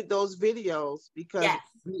created those videos because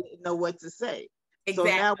we didn't know what to say.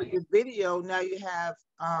 Exactly. So now with the video, now you have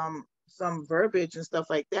some verbiage and stuff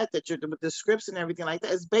like that you're with the scripts and everything like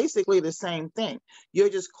that. It's basically the same thing. You're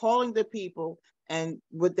just calling the people, and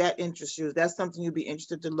would that interest you? That's something you'd be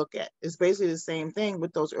interested to look at. It's basically the same thing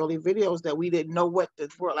with those early videos that we didn't know what to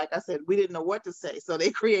were. Like I said, we didn't know what to say, so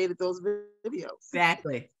they created those videos.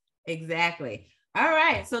 Exactly. All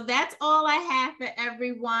right. So that's all I have for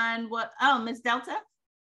everyone. What? Oh, Miss Delta.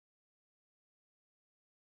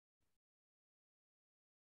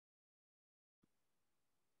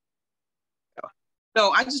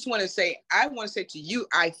 No, I just want to say, to you,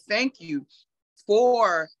 I thank you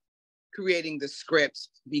for creating the scripts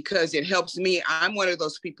because it helps me. I'm one of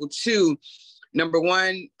those people too. Number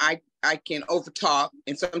one, I can overtalk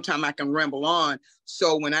and sometimes I can ramble on.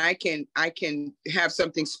 So when I can have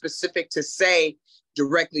something specific to say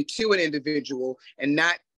directly to an individual and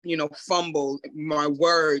not, fumble my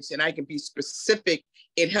words, and I can be specific,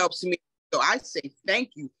 it helps me. So I say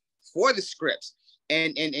thank you for the scripts.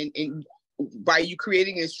 And by you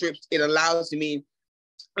creating the scripts, it allows me,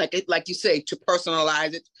 like you say, to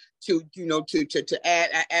personalize it, to to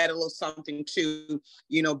add a little something to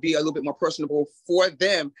be a little bit more personable for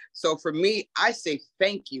them. So for me, I say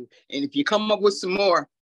thank you, and if you come up with some more,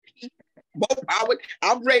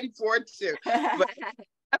 I'm ready for it too. But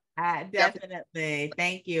definitely.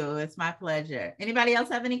 Thank you. It's my pleasure. Anybody else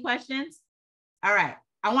have any questions? All right.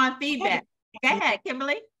 I want feedback. Go ahead,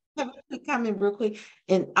 Kimberly. Comment real quick,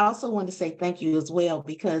 and I also want to say thank you as well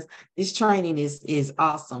because this training is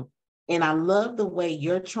awesome, and I love the way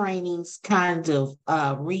your trainings kind of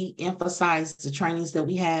re-emphasize the trainings that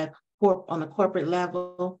we have on a corporate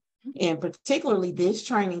level, and particularly this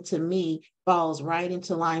training to me falls right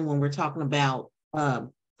into line when we're talking about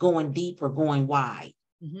going deep or going wide.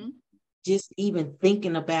 Mm-hmm. Just even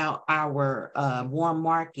thinking about our warm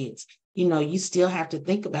markets, you still have to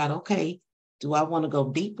think about, okay, do I want to go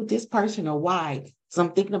deep with this person or wide? So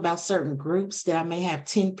I'm thinking about certain groups that I may have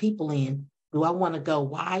 10 people in. Do I want to go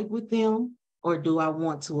wide with them or do I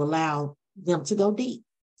want to allow them to go deep?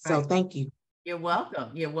 So Right. Thank you. You're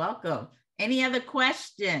welcome. You're welcome. Any other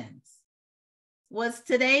questions? Was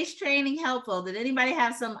today's training helpful? Did anybody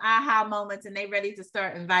have some aha moments and they ready to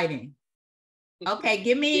start inviting? Okay,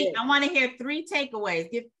 give me, I want to hear 3 takeaways.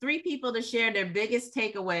 Give 3 people to share their biggest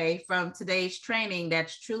takeaway from today's training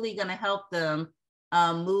that's truly going to help them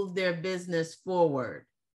move their business forward.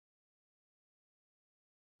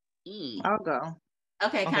 I'll go.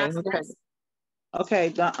 Okay, Constance. Okay,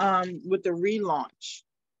 with the relaunch,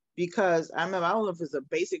 because I remember, I don't know if it's a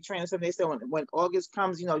basic training, something they said when August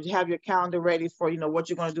comes, you have your calendar ready for, what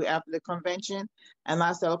you're going to do after the convention. And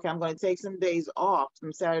I said, okay, I'm going to take some days off,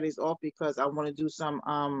 some Saturdays off, because I want to do some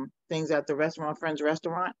things at the friend's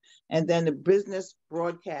restaurant. And then the business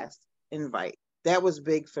broadcast invite, that was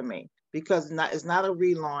big for me because it's not a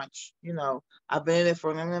relaunch. I've been in it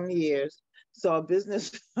for many years. So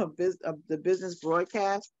the business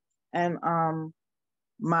broadcast, and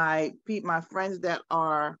my friends that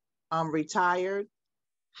are retired,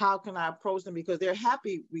 how can I approach them? Because they're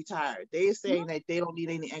happy retired. They're saying that they don't need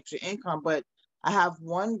any extra income. But I have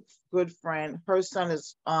one good friend, her son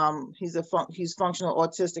is he's functional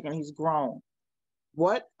autistic and he's grown.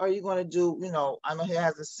 What are you going to do? I know he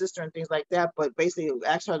has a sister and things like that, but basically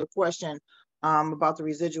ask her the question about the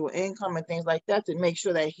residual income and things like that to make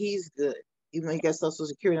sure that he's good. Even though he gets Social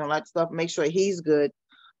Security and all that stuff, make sure he's good.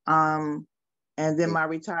 And then my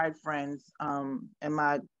retired friends, and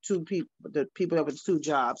my the people that with 2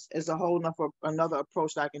 jobs, is a whole another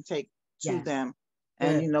approach that I can take to them.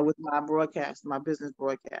 And, with my broadcast, my business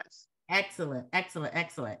broadcast. Excellent, excellent,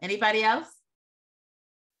 excellent. Anybody else?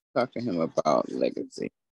 Talk to him about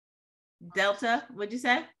legacy. Delta, what'd you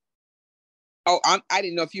say? Oh, I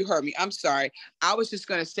didn't know if you heard me. I'm sorry. I was just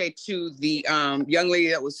going to say to the young lady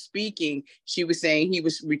that was speaking, she was saying he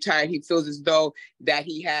was retired. He feels as though that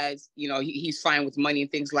he has, he's fine with money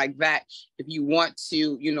and things like that. If you want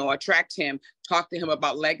to, attract him, talk to him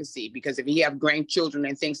about legacy, because if he have grandchildren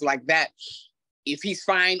and things like that, if he's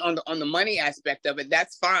fine on the money aspect of it,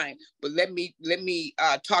 that's fine. But let me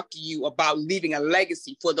talk to you about leaving a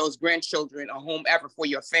legacy for those grandchildren or whomever, for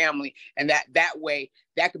your family, and that way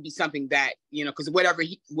that could be something that because whatever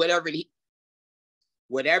it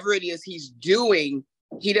is he's doing,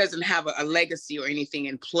 he doesn't have a legacy or anything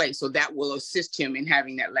in place, so that will assist him in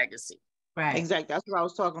having that legacy. Right. Exactly. That's what I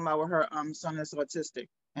was talking about with her son is autistic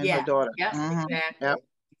and her daughter. Yep. Exactly. Yep.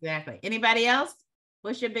 Exactly. Anybody else?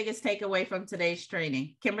 What's your biggest takeaway from today's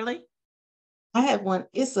training? Kimberly? I have one.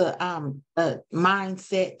 It's a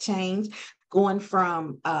mindset change, going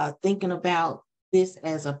from thinking about this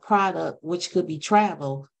as a product, which could be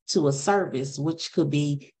travel, to a service, which could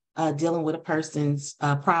be dealing with a person's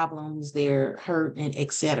problems, their hurt, and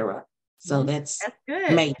etc. So that's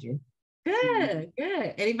good. Major. Good,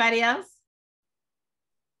 good. Anybody else?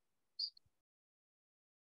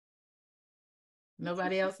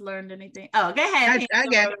 Nobody else learned anything? Oh, go ahead. I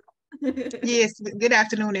got it. Yes, good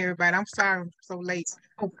afternoon, everybody. I'm sorry I'm so late.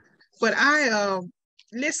 But I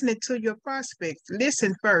listening to your prospects.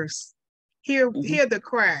 Listen first. Hear the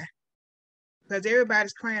cry, because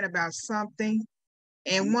everybody's crying about something.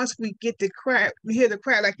 And once we get the cry, we hear the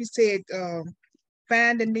cry, like you said,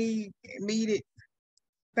 find the need, meet it,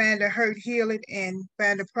 find the hurt, heal it, and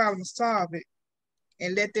find the problem, solve it,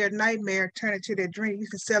 and let their nightmare turn into their dream. You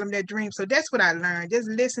can sell them their dream. So that's what I learned. Just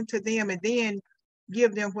listen to them and then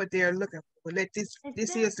give them what they're looking for. This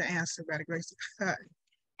is the answer by the grace of God.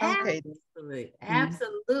 Okay. Absolutely.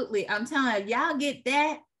 Absolutely. I'm telling you, y'all get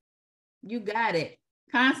that? You got it.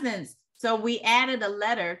 Constance. So we added a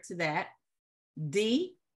letter to that.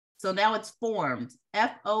 D. So now it's formed.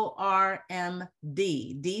 F-O-R-M-D.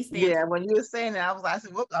 D stands. Yeah, when you were saying that, I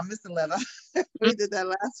said, whoop, I missed the letter. We did that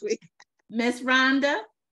last week. Miss Rhonda?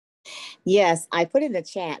 Yes, I put in the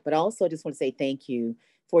chat, but also just want to say thank you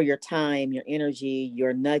for your time, your energy,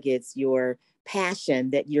 your nuggets, your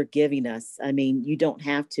passion that you're giving us. I mean, you don't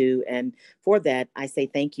have to. And for that, I say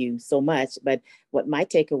thank you so much. But what my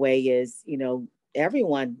takeaway is,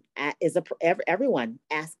 everyone everyone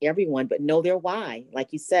ask everyone, but know their why.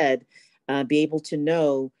 Like you said, be able to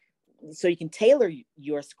know so you can tailor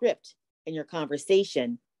your script and your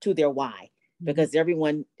conversation to their why, because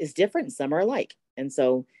everyone is different. Some are alike. And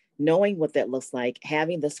so knowing what that looks like,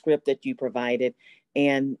 having the script that you provided,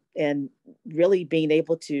 and really being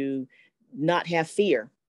able to not have fear.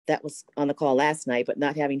 That was on the call last night, but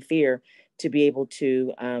not having fear to be able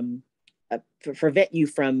to prevent you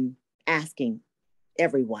from asking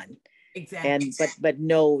everyone. Exactly. But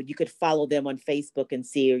no, you could follow them on Facebook and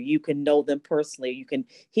see, or you can know them personally. You can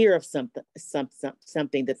hear of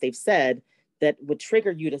something that they've said that would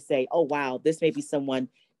trigger you to say, oh, wow, this may be someone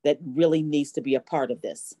that really needs to be a part of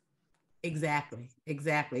this. Exactly.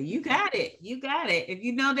 You got it. If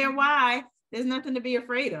you know their why, there's nothing to be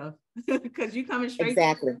afraid of, because you're coming straight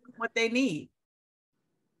to what they need.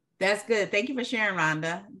 That's good. Thank you for sharing,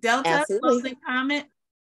 Rhonda. Delta, closing comment?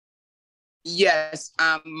 Yes.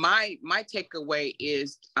 My takeaway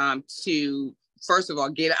is to, first of all,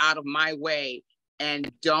 get out of my way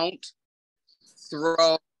and don't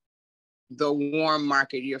throw the warm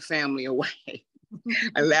market of your family away.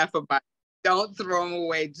 I laugh about it. Don't throw them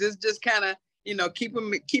away. Just kind of, keep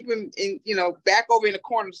them in, back over in the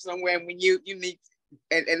corner somewhere. And when you need,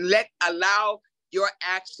 and allow your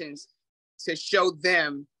actions to show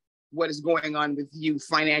them what is going on with you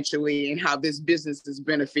financially and how this business is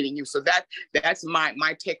benefiting you. So that's my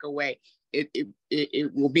takeaway. It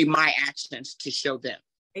will be my actions to show them.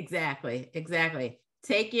 Exactly.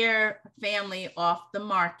 Take your family off the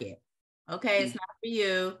market. Okay, it's not for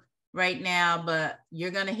you right now, but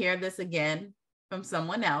you're going to hear this again from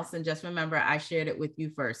someone else. And just remember, I shared it with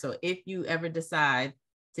you first. So if you ever decide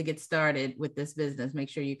to get started with this business, make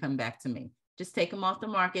sure you come back to me. Just take them off the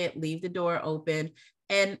market, leave the door open.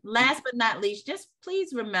 And last but not least, just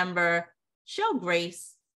please remember, show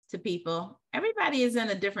grace to people. Everybody is in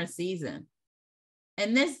a different season.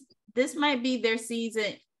 And this might be their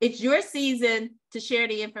season. It's your season to share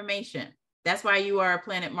the information. That's why you are a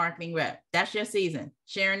Planet Marketing Rep. That's your season,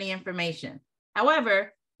 sharing the information.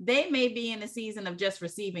 However, they may be in a season of just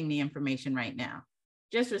receiving the information right now,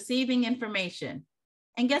 just receiving information.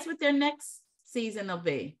 And guess what their next season will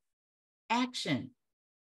be? Action.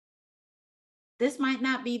 This might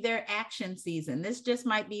not be their action season. This just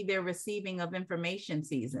might be their receiving of information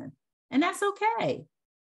season. And that's okay.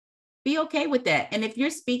 Be okay with that. And if you're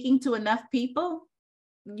speaking to enough people,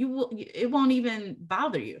 it won't even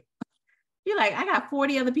bother you. You're like, I got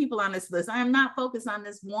 40 other people on this list. I am not focused on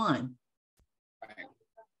this one. Right.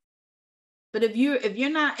 But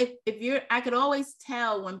I could always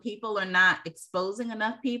tell when people are not exposing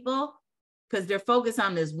enough people, because they're focused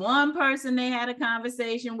on this one person they had a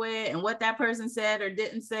conversation with and what that person said or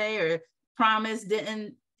didn't say or promised,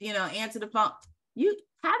 didn't, answer the phone.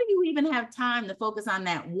 How do you even have time to focus on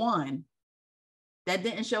that one that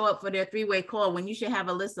didn't show up for their three-way call when you should have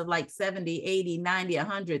a list of like 70, 80, 90,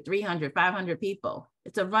 100, 300, 500 people?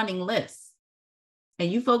 It's a running list.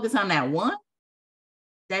 And you focus on that one?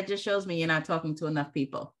 That just shows me you're not talking to enough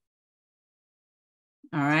people.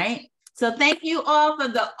 All right. So thank you all for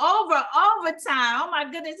the overtime. Oh my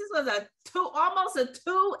goodness, this was almost a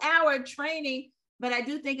 2-hour training, but I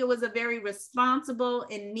do think it was a very responsible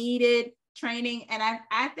and needed training. And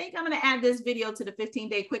I think I'm going to add this video to the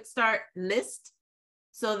 15-day quick start list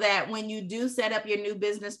so that when you do set up your new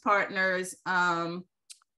business partners launch,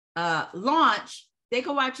 they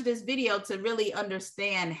can watch this video to really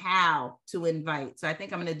understand how to invite. So I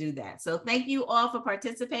think I'm going to do that. So thank you all for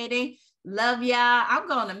participating. Love y'all. I'm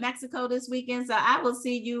going to Mexico this weekend, so I will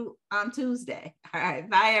see you on Tuesday. All right.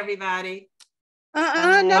 Bye, everybody. No,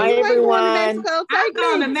 Bye, you ain't going to everyone. Mexico. I'm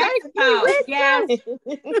going to Mexico. Yes.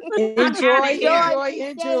 I'm outta here.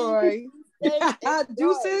 Enjoy.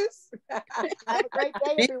 Juices. Have a great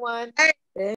day, everyone. Hey,